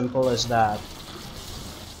equip. Simple as that.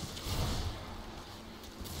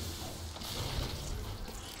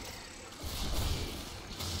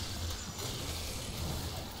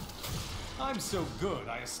 I'm so good,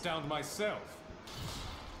 I astound myself.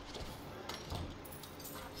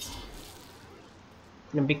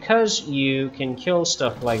 And because you can kill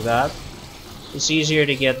stuff like that, it's easier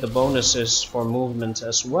to get the bonuses for movement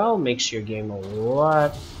as well. Makes your game a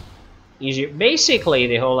lot easier. Basically,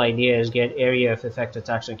 the whole idea is get area of effect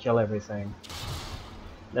attacks and kill everything.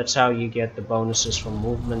 That's how you get the bonuses from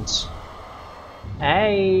movements.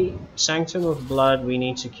 Hey, Sanctum of Blood, we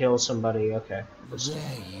need to kill somebody. Okay. There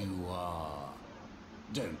you are.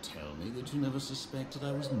 Don't tell me that you never suspected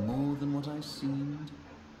I was more than what I seemed.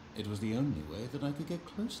 It was the only way that I could get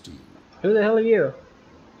close to you. Who the hell are you?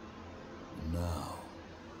 Now,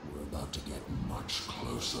 we're about to get much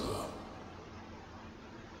closer.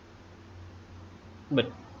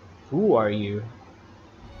 But who are you?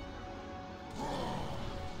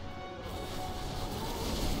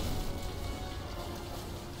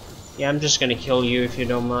 Yeah, I'm just gonna kill you if you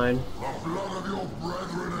don't mind. The blood of your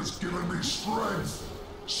brethren has given me strength.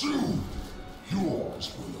 Soon,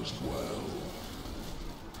 yours will as well.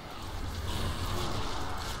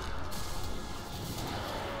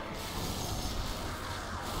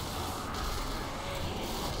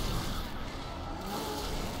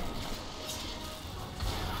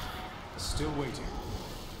 Still waiting.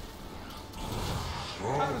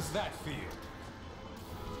 How does that feel?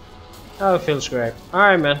 Oh, it feels great.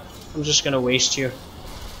 Alright, man. I'm just gonna waste you.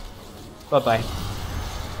 Bye-bye.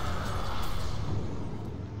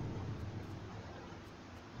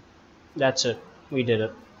 That's it. We did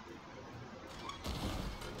it.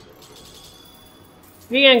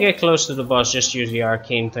 If you can't get close to the boss, just use the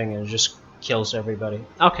arcane thing and it just kills everybody.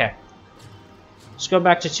 Okay. Let's go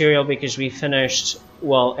back to tutorial because we finished,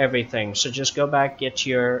 well, everything. So just go back, get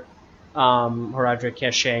your Horadric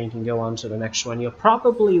Cache, and you can go on to the next one. You'll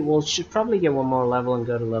probably, should probably get one more level and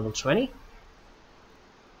go to level 20.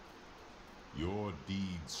 Your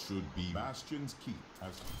deeds should be Bastion's keep.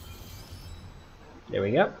 There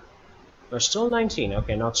we go. We're still 19.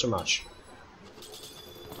 Okay, not so much.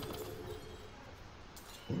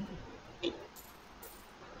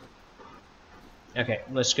 Okay,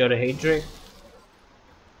 let's go to Hadric.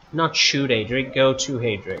 Not shoot Hadric, go to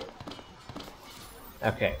Hadric.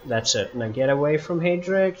 Okay, that's it. Now get away from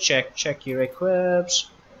Hadric, check your equips,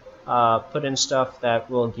 put in stuff that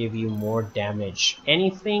will give you more damage.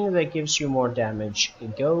 Anything that gives you more damage,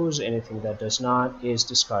 it goes. Anything that does not is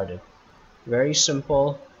discarded. Very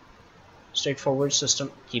simple, straightforward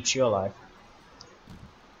system, keeps you alive.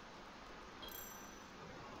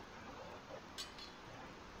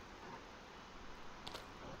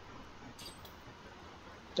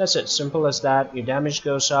 That's it, simple as that. Your damage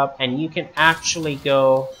goes up, and you can actually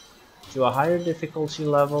go to a higher difficulty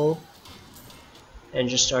level and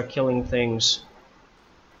just start killing things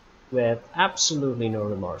with absolutely no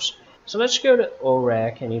remorse. So let's go to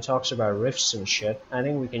Orek, and he talks about rifts and shit. I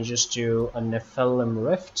think we can just do a Nephilim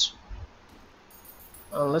rift.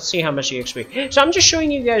 Let's see how much EXP. So I'm just showing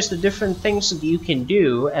you guys the different things that you can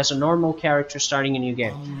do as a normal character starting a new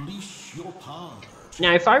game. Unleash your power.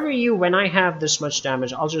 Now, if I were you, when I have this much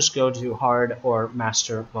damage, I'll just go to hard or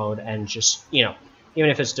master mode and just, you know, even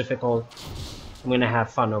if it's difficult, I'm going to have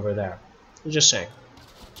fun over there. I'm just saying.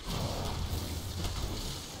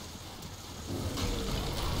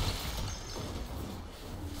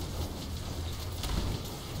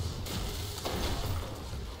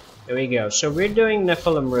 There we go. So we're doing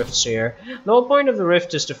Nephilim rifts here. The whole point of the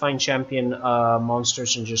rift is to find champion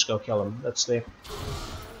monsters and just go kill them. That's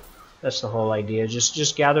the whole idea.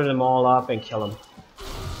 Just gather them all up and kill them.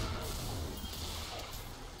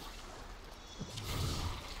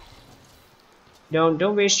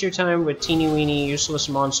 Don't waste your time with teeny weeny useless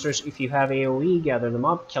monsters. If you have AoE, gather them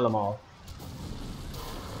up, kill them all.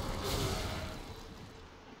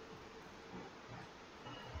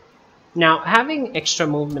 Now, having extra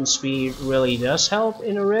movement speed really does help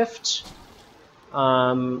in a rift.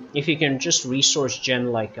 If you can just resource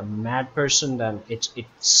gen like a mad person, then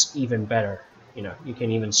it's even better. You know, you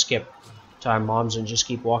can even skip time mobs and just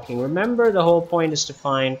keep walking. Remember, the whole point is to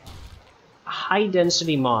find high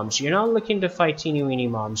density mobs. You're not looking to fight teeny weeny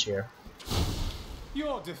mobs here.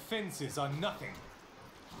 Your defenses are nothing.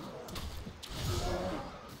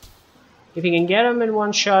 If you can get them in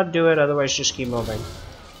one shot, do it. Otherwise, just keep moving.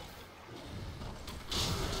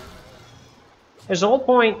 His whole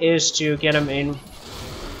point is to get him in.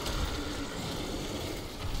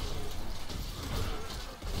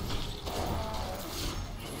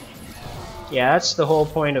 Yeah, that's the whole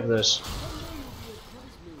point of this.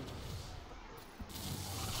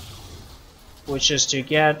 Which is to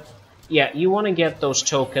get... Yeah, you want to get those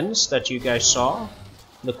tokens that you guys saw.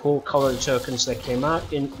 The cool colored tokens that came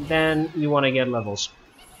out. And then you want to get levels.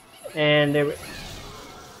 And there...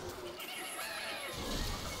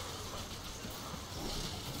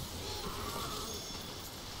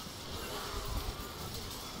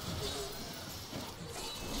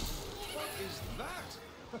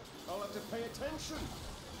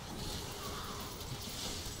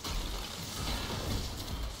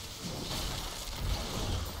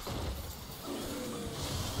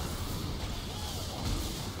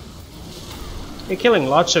 You're killing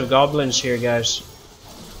lots of goblins here, guys.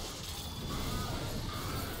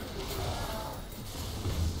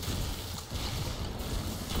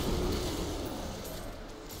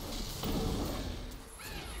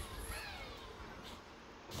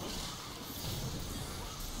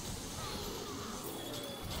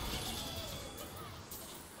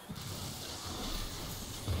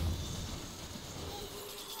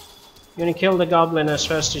 You're gonna kill the goblin as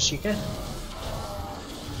fast as you can.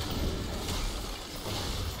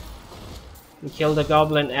 You kill the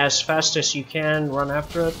goblin as fast as you can, run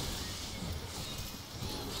after it.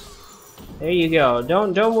 There you go.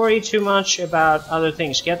 Don't worry too much about other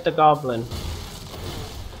things. Get the goblin.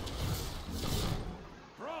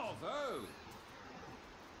 Bravo!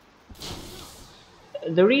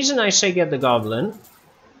 The reason I say get the goblin,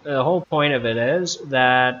 the whole point of it is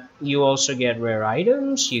that you also get rare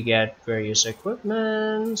items, you get various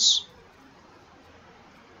equipments,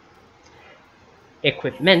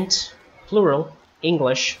 equipment, plural,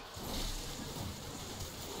 English.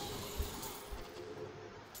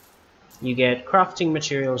 You get crafting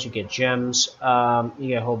materials, you get gems, you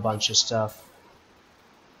get a whole bunch of stuff.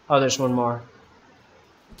 Oh, there's one more.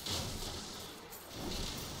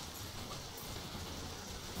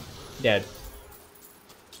 Dead.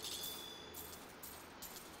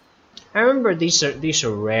 I remember these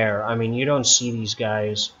are rare. I mean, you don't see these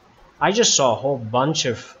guys. I just saw a whole bunch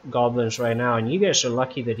of goblins right now, and you guys are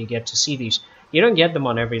lucky that you get to see these. You don't get them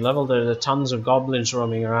on every level. There are tons of goblins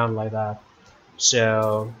roaming around like that.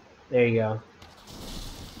 So, there you go.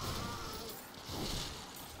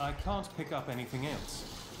 I can't pick up anything else.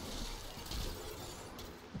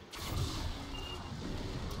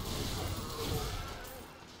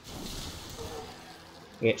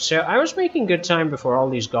 Yeah, so I was making good time before all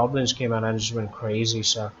these goblins came out and I just went crazy,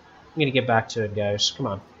 so I'm gonna get back to it, guys. Come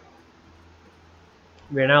on.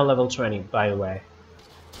 We're now level 20, by the way.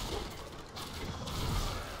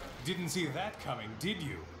 Didn't see that coming, did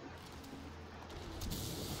you?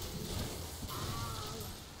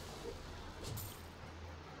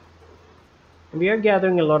 We are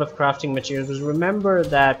gathering a lot of crafting materials. Remember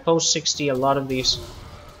that post 60, a lot of these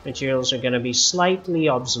materials are going to be slightly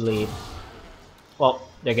obsolete. Well,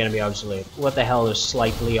 they're going to be obsolete. What the hell is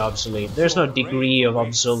slightly obsolete? There's no degree of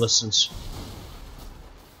obsolescence.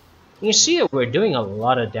 You see that we're doing a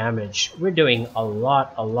lot of damage. We're doing a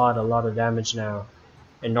lot of damage now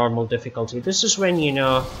in normal difficulty. This is when, you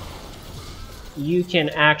know, you can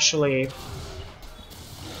actually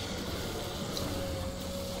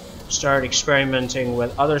start experimenting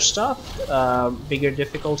with other stuff, bigger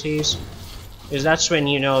difficulties, because that's when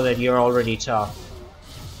you know that you're already tough.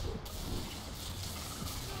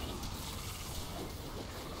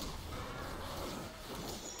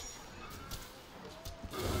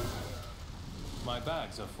 My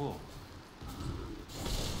bags are full.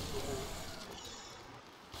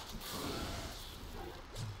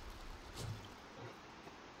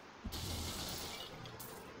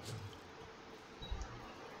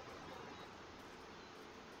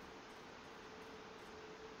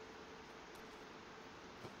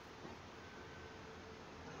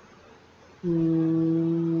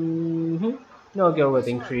 No, go with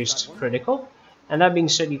increased critical. And that being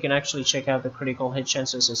said, you can actually check out the critical hit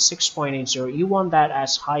chances at 6.80. You want that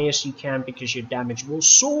as high as you can because your damage will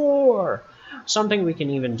soar. Something we can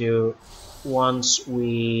even do once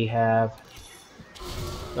we have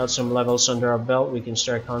got some levels under our belt, we can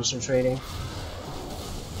start concentrating.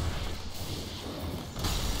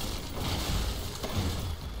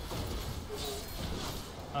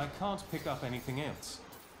 I can't pick up anything else.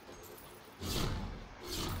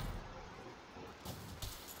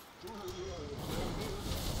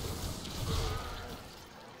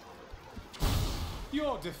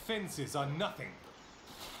 Your defenses are nothing.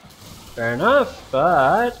 Fair enough,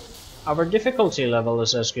 but our difficulty level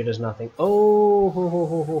is as good as nothing.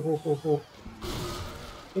 Oh,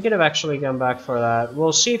 we could have actually gone back for that.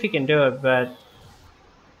 We'll see if he can do it, but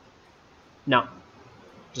no,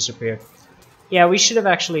 disappeared. Yeah, we should have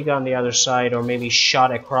actually gone the other side or maybe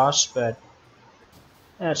shot across, but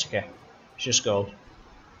that's okay. It's just gold.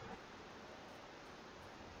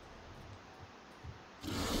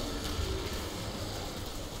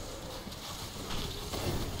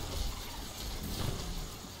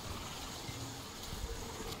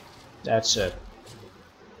 That's it.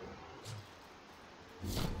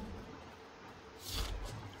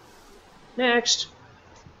 Next.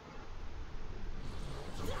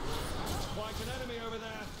 Quite an enemy over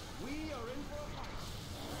there. We are in for a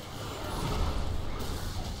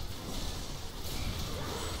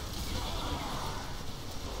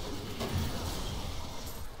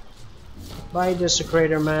fight. Bye,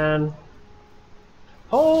 Desecrator Man.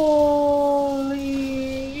 Holy!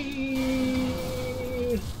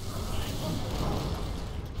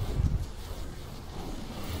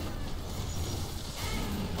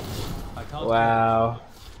 Wow.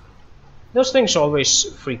 Those things always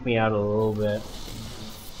freak me out a little bit.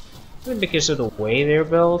 Maybe because of the way they're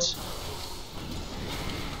built.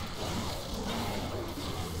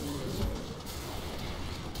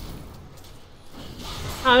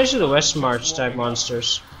 Ah, these are the West March type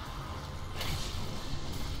monsters.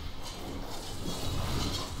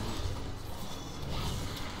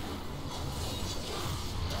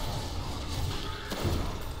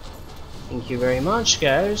 Thank you very much,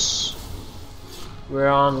 guys. We're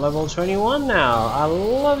on level 21 now. I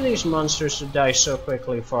love these monsters to die so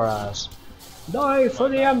quickly for us. Die for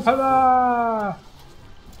the Emperor!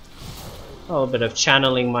 A little bit of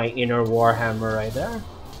channeling my inner Warhammer right there.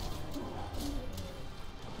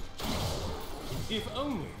 If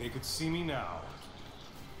only they could see me now.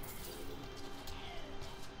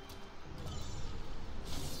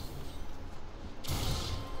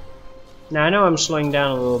 Now I know I'm slowing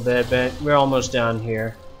down a little bit, but we're almost done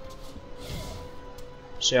here.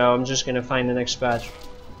 So I'm just gonna find the next patch.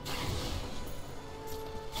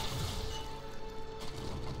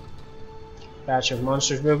 Patch of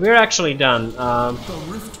monsters, but we're actually done.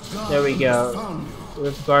 There we go.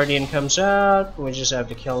 Rift Guardian comes out. We just have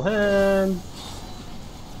to kill him.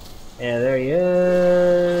 And there he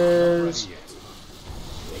is.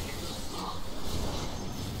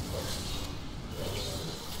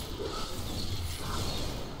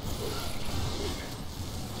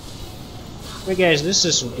 But guys, this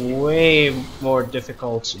is way more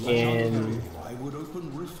difficult in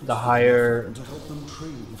the higher.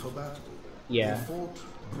 Yeah.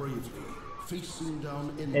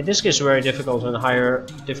 Yeah, this gets very difficult on higher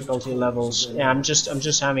difficulty levels. Yeah, I'm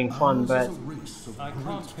just having fun, but I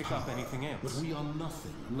can't pick up anything else. But we are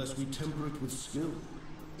nothing unless we temper it with skill.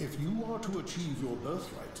 If you are to achieve your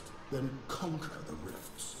birthright, then conquer the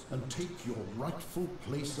rifts and take your rightful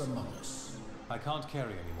place among us. I can't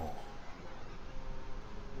carry anymore.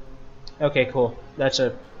 okay, cool. That's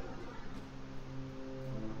it.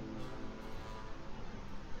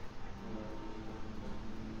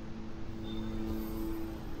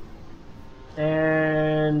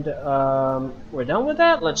 And we're done with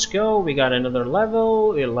that. Let's go. We got another level.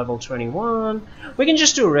 We're level 21. We can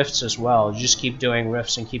just do rifts as well. Just keep doing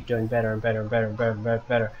rifts and keep doing better and better and better and better and better.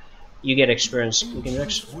 Better. You get experience. You can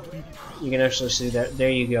actually see that. There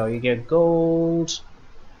you go. You get gold.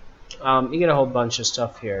 You get a whole bunch of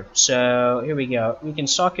stuff here. So here we go. We can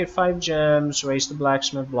socket 5 gems, raise the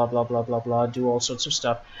blacksmith, blah blah blah blah blah. Do all sorts of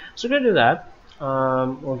stuff. So we're gonna do that.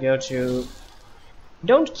 We'll go to.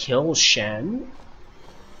 Don't kill Shen.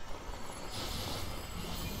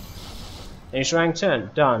 He's rank 10.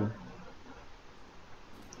 Done.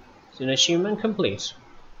 It's an achievement complete.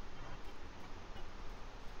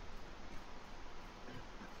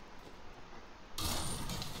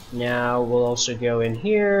 Now we'll also go in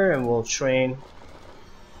here and we'll train.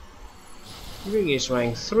 He's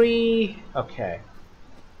rank 3. Okay.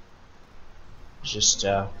 Just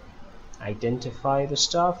identify the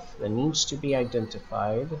stuff that needs to be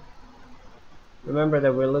identified. Remember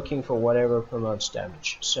that we're looking for whatever promotes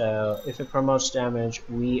damage. So if it promotes damage,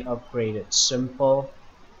 we upgrade it. Simple.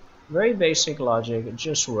 Very basic logic. It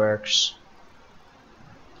just works.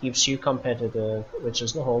 Keeps you competitive, which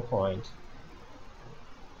is the whole point.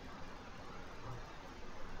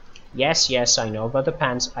 Yes, yes, I know about the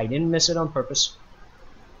pants. I didn't miss it on purpose.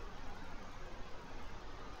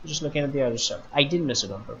 Just looking at the other stuff. I did miss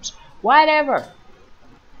it on purpose. Whatever.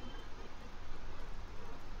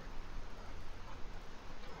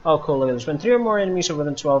 Oh, cool. Look at this. When 3 or more enemies are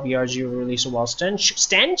within 12 yards, you release a wild stench.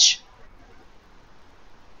 Stench?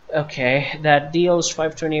 Okay. That deals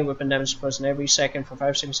 520 weapon damage per person every second for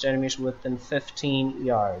 5 seconds to enemies within 15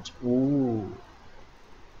 yards. Ooh.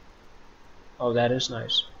 Oh, that is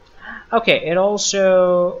nice. Okay. It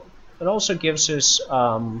also gives us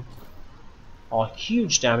a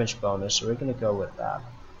huge damage bonus, so we're gonna go with that.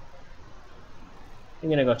 I'm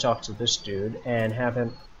gonna go talk to this dude and have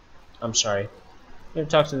him. I'm sorry. I'm gonna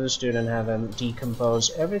talk to this dude and have him decompose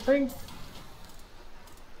everything.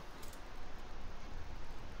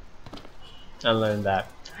 And learn that.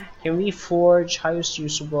 Can we forge highest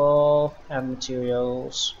usable? Have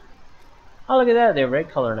materials. Oh, look at that. They're red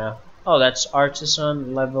color now. Oh, that's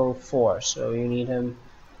artisan level 4. So you need him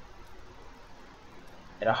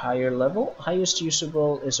at a higher level. Highest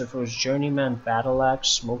usable is a first journeyman battle axe,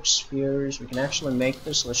 smoke spheres. We can actually make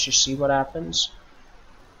this. Let's just see what happens.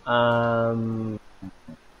 Not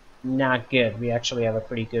good. We actually have a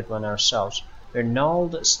pretty good one ourselves.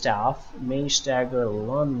 Renauld staff, mace dagger,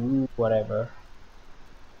 lun, whatever.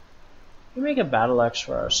 We make a battle axe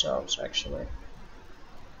for ourselves, actually.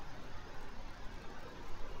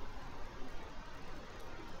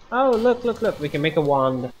 Oh, look, look, look. We can make a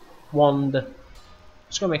wand. Wand.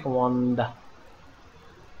 Let's go make a wand.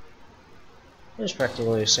 It's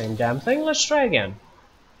practically the same damn thing. Let's try again.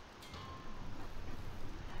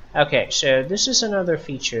 Okay, so this is another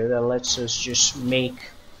feature that lets us just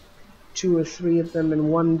make 2 or 3 of them in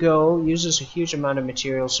one go. Uses a huge amount of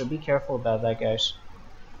material, so be careful about that, guys.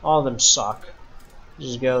 All of them suck.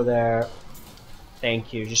 Just go there.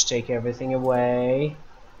 Thank you. Just take everything away.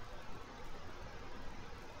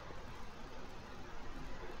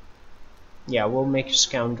 Yeah, we'll make a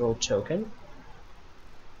scoundrel token.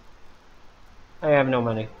 I have no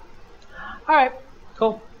money. Alright,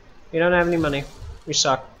 cool. We don't have any money. We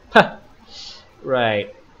suck.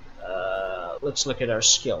 Right. Let's look at our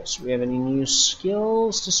skills. We have any new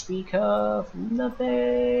skills to speak of?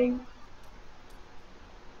 Nothing.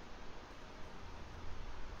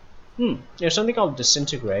 There's something called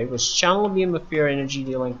Disintegrate, which channel beam of pure energy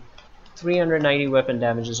dealing 390 weapon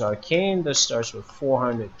damages arcane. This starts with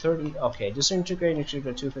 430. Okay, Disintegrate increases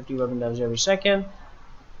by 250 weapon damage every second.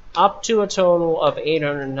 Up to a total of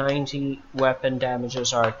 890 weapon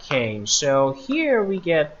damages arcane. So here we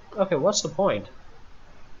get... Okay, what's the point?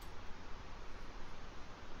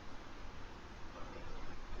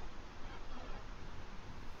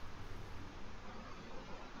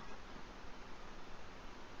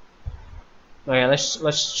 Okay,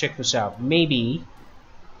 let's check this out. Maybe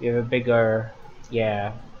we have a bigger...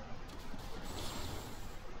 Yeah.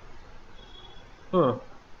 Huh.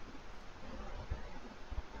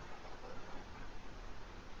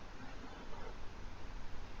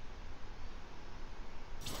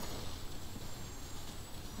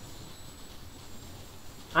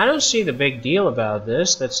 I don't see the big deal about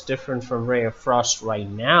this. That's different from Ray of Frost right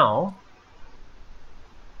now.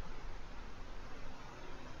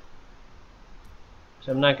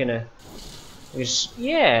 So I'm not gonna...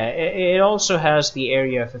 Yeah, it also has the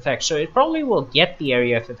area of effect. So it probably will get the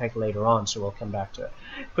area of effect later on, so we'll come back to it.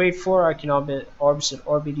 Create 4 Arcane Orbs that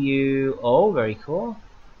orbit you. Oh, very cool.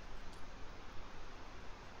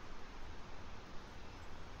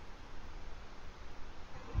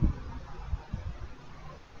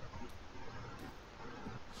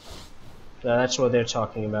 So that's what they're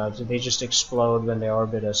talking about. They just explode when they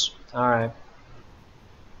orbit us. Alright.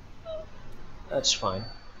 That's fine.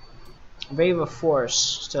 Wave of Force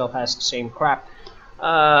still has the same crap.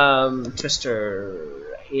 Twister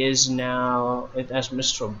is now... It has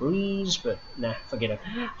Mistral Breeze, but nah, forget it.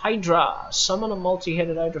 Hydra. Summon a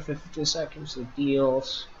multi-headed Hydra for 15 seconds. It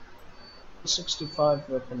deals 65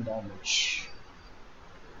 weapon damage.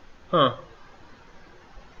 Huh.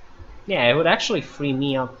 Yeah, it would actually free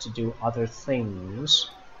me up to do other things.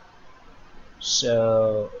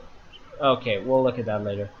 So... Okay, we'll look at that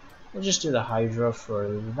later. We'll just do the Hydra for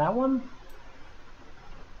that one.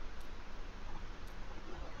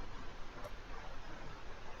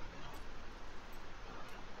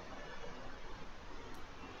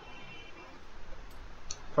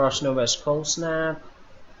 Frost Nova's Cold Snap.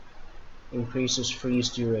 Increases freeze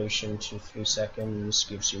duration to 3 seconds.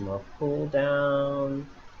 Gives you more cooldown.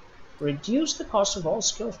 Reduce the cost of all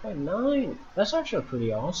skills by 9. That's actually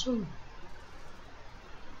pretty awesome.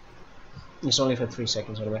 It's only for 3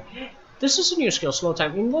 seconds anyway. This is a new skill, Slow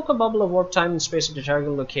Time. Invoke a bubble of warp time in space at the target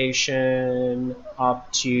location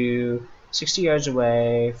up to 60 yards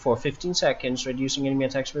away for 15 seconds, reducing enemy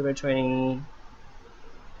attack speed by 20.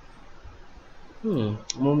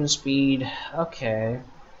 Movement speed. Okay.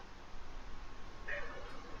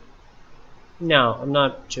 No, I'm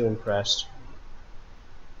not too impressed.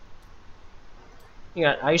 You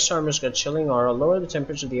got Ice Armor's got Chilling Aura. Lower the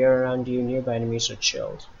temperature of the air around you. Nearby enemies are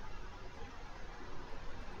chilled.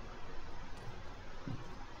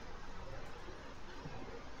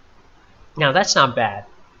 Now that's not bad.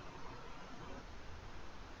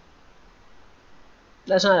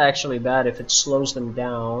 That's not actually bad if it slows them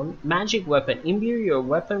down. Magic Weapon. Imbue your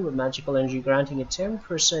weapon with magical energy, granting a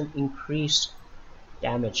 10% increased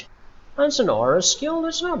damage. That's an aura skill.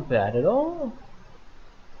 That's not bad at all.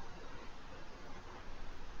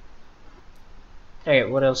 Okay,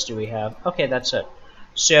 what else do we have? Okay, that's it.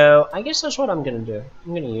 So, I guess that's what I'm gonna do.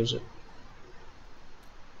 I'm gonna use it.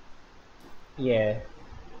 Yeah.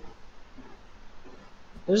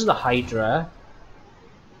 This is the Hydra.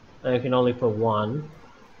 I can only put one.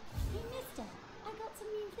 Hey mister, I got some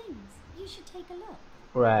new things. You should take a look.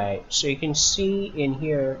 Right, so you can see in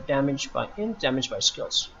here damage by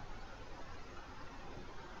skills.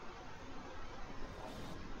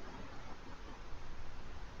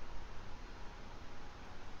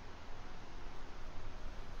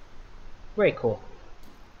 Very cool.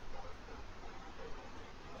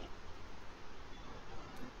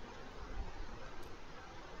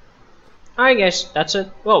 Alright guys, that's it.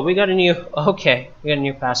 Oh, we got a new... Okay, we got a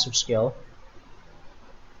new passive skill.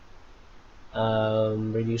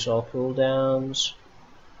 Reduce all cooldowns.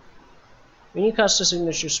 When you cast a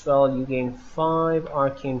signature spell, you gain 5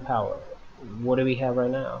 arcane power. What do we have right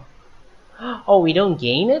now? Oh, we don't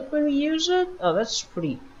gain it when we use it? Oh, that's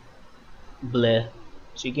pretty... bleh.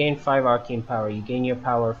 So you gain 5 arcane power. You gain your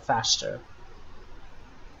power faster.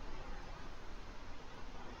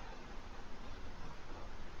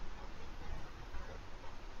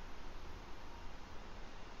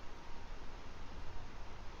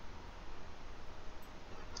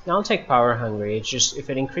 Now I'll take Power Hungry. It's just if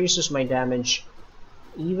it increases my damage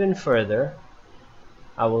even further,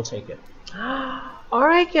 I will take it.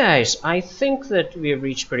 Alright guys, I think that we have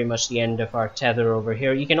reached pretty much the end of our tether over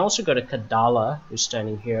here. You can also go to Kadala, who's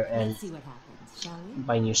standing here, and Let's see what happens, shall we?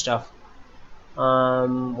 buy new stuff.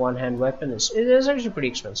 One-hand weapon it is actually pretty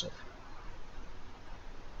expensive.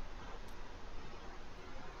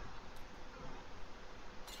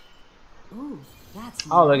 Ooh, that's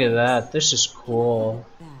Oh, look at nice. that. This is cool.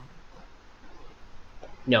 Can I have it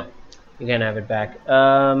back? No, you can have it back.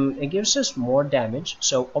 It gives us more damage,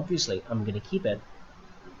 so obviously I'm gonna keep it.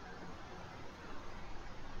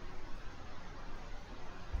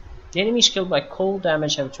 The enemies killed by cold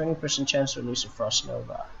damage have a 20% chance to release a Frost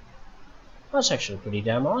Nova. That's actually pretty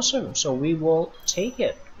damn awesome, so we will take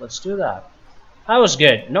it. Let's do that. That was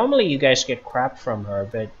good. Normally you guys get crap from her,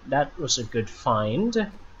 but that was a good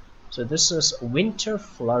find. So this is Winter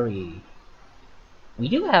Flurry. We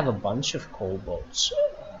do have a bunch of kobolds.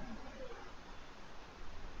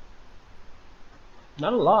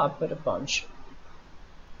 Not a lot, but a bunch.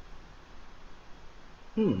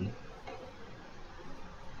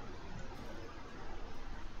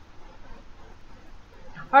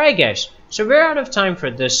 Alright guys, so we're out of time for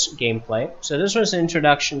this gameplay. So this was the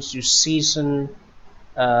introduction to Season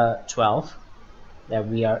 12 that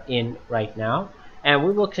we are in right now. And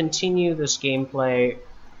we will continue this gameplay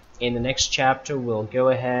in the next chapter. We'll go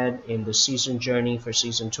ahead in the season journey for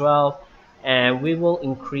Season 12. And we will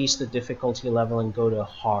increase the difficulty level and go to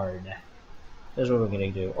hard. That's what we're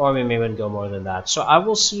going to do. Or we may even go more than that. So I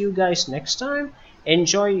will see you guys next time.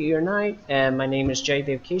 Enjoy your night, and my name is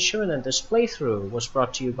Jaydev Keshavan, and this playthrough was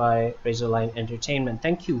brought to you by Razorline Entertainment.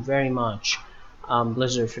 Thank you very much,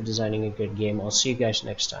 Blizzard, for designing a good game. I'll see you guys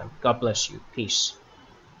next time. God bless you. Peace.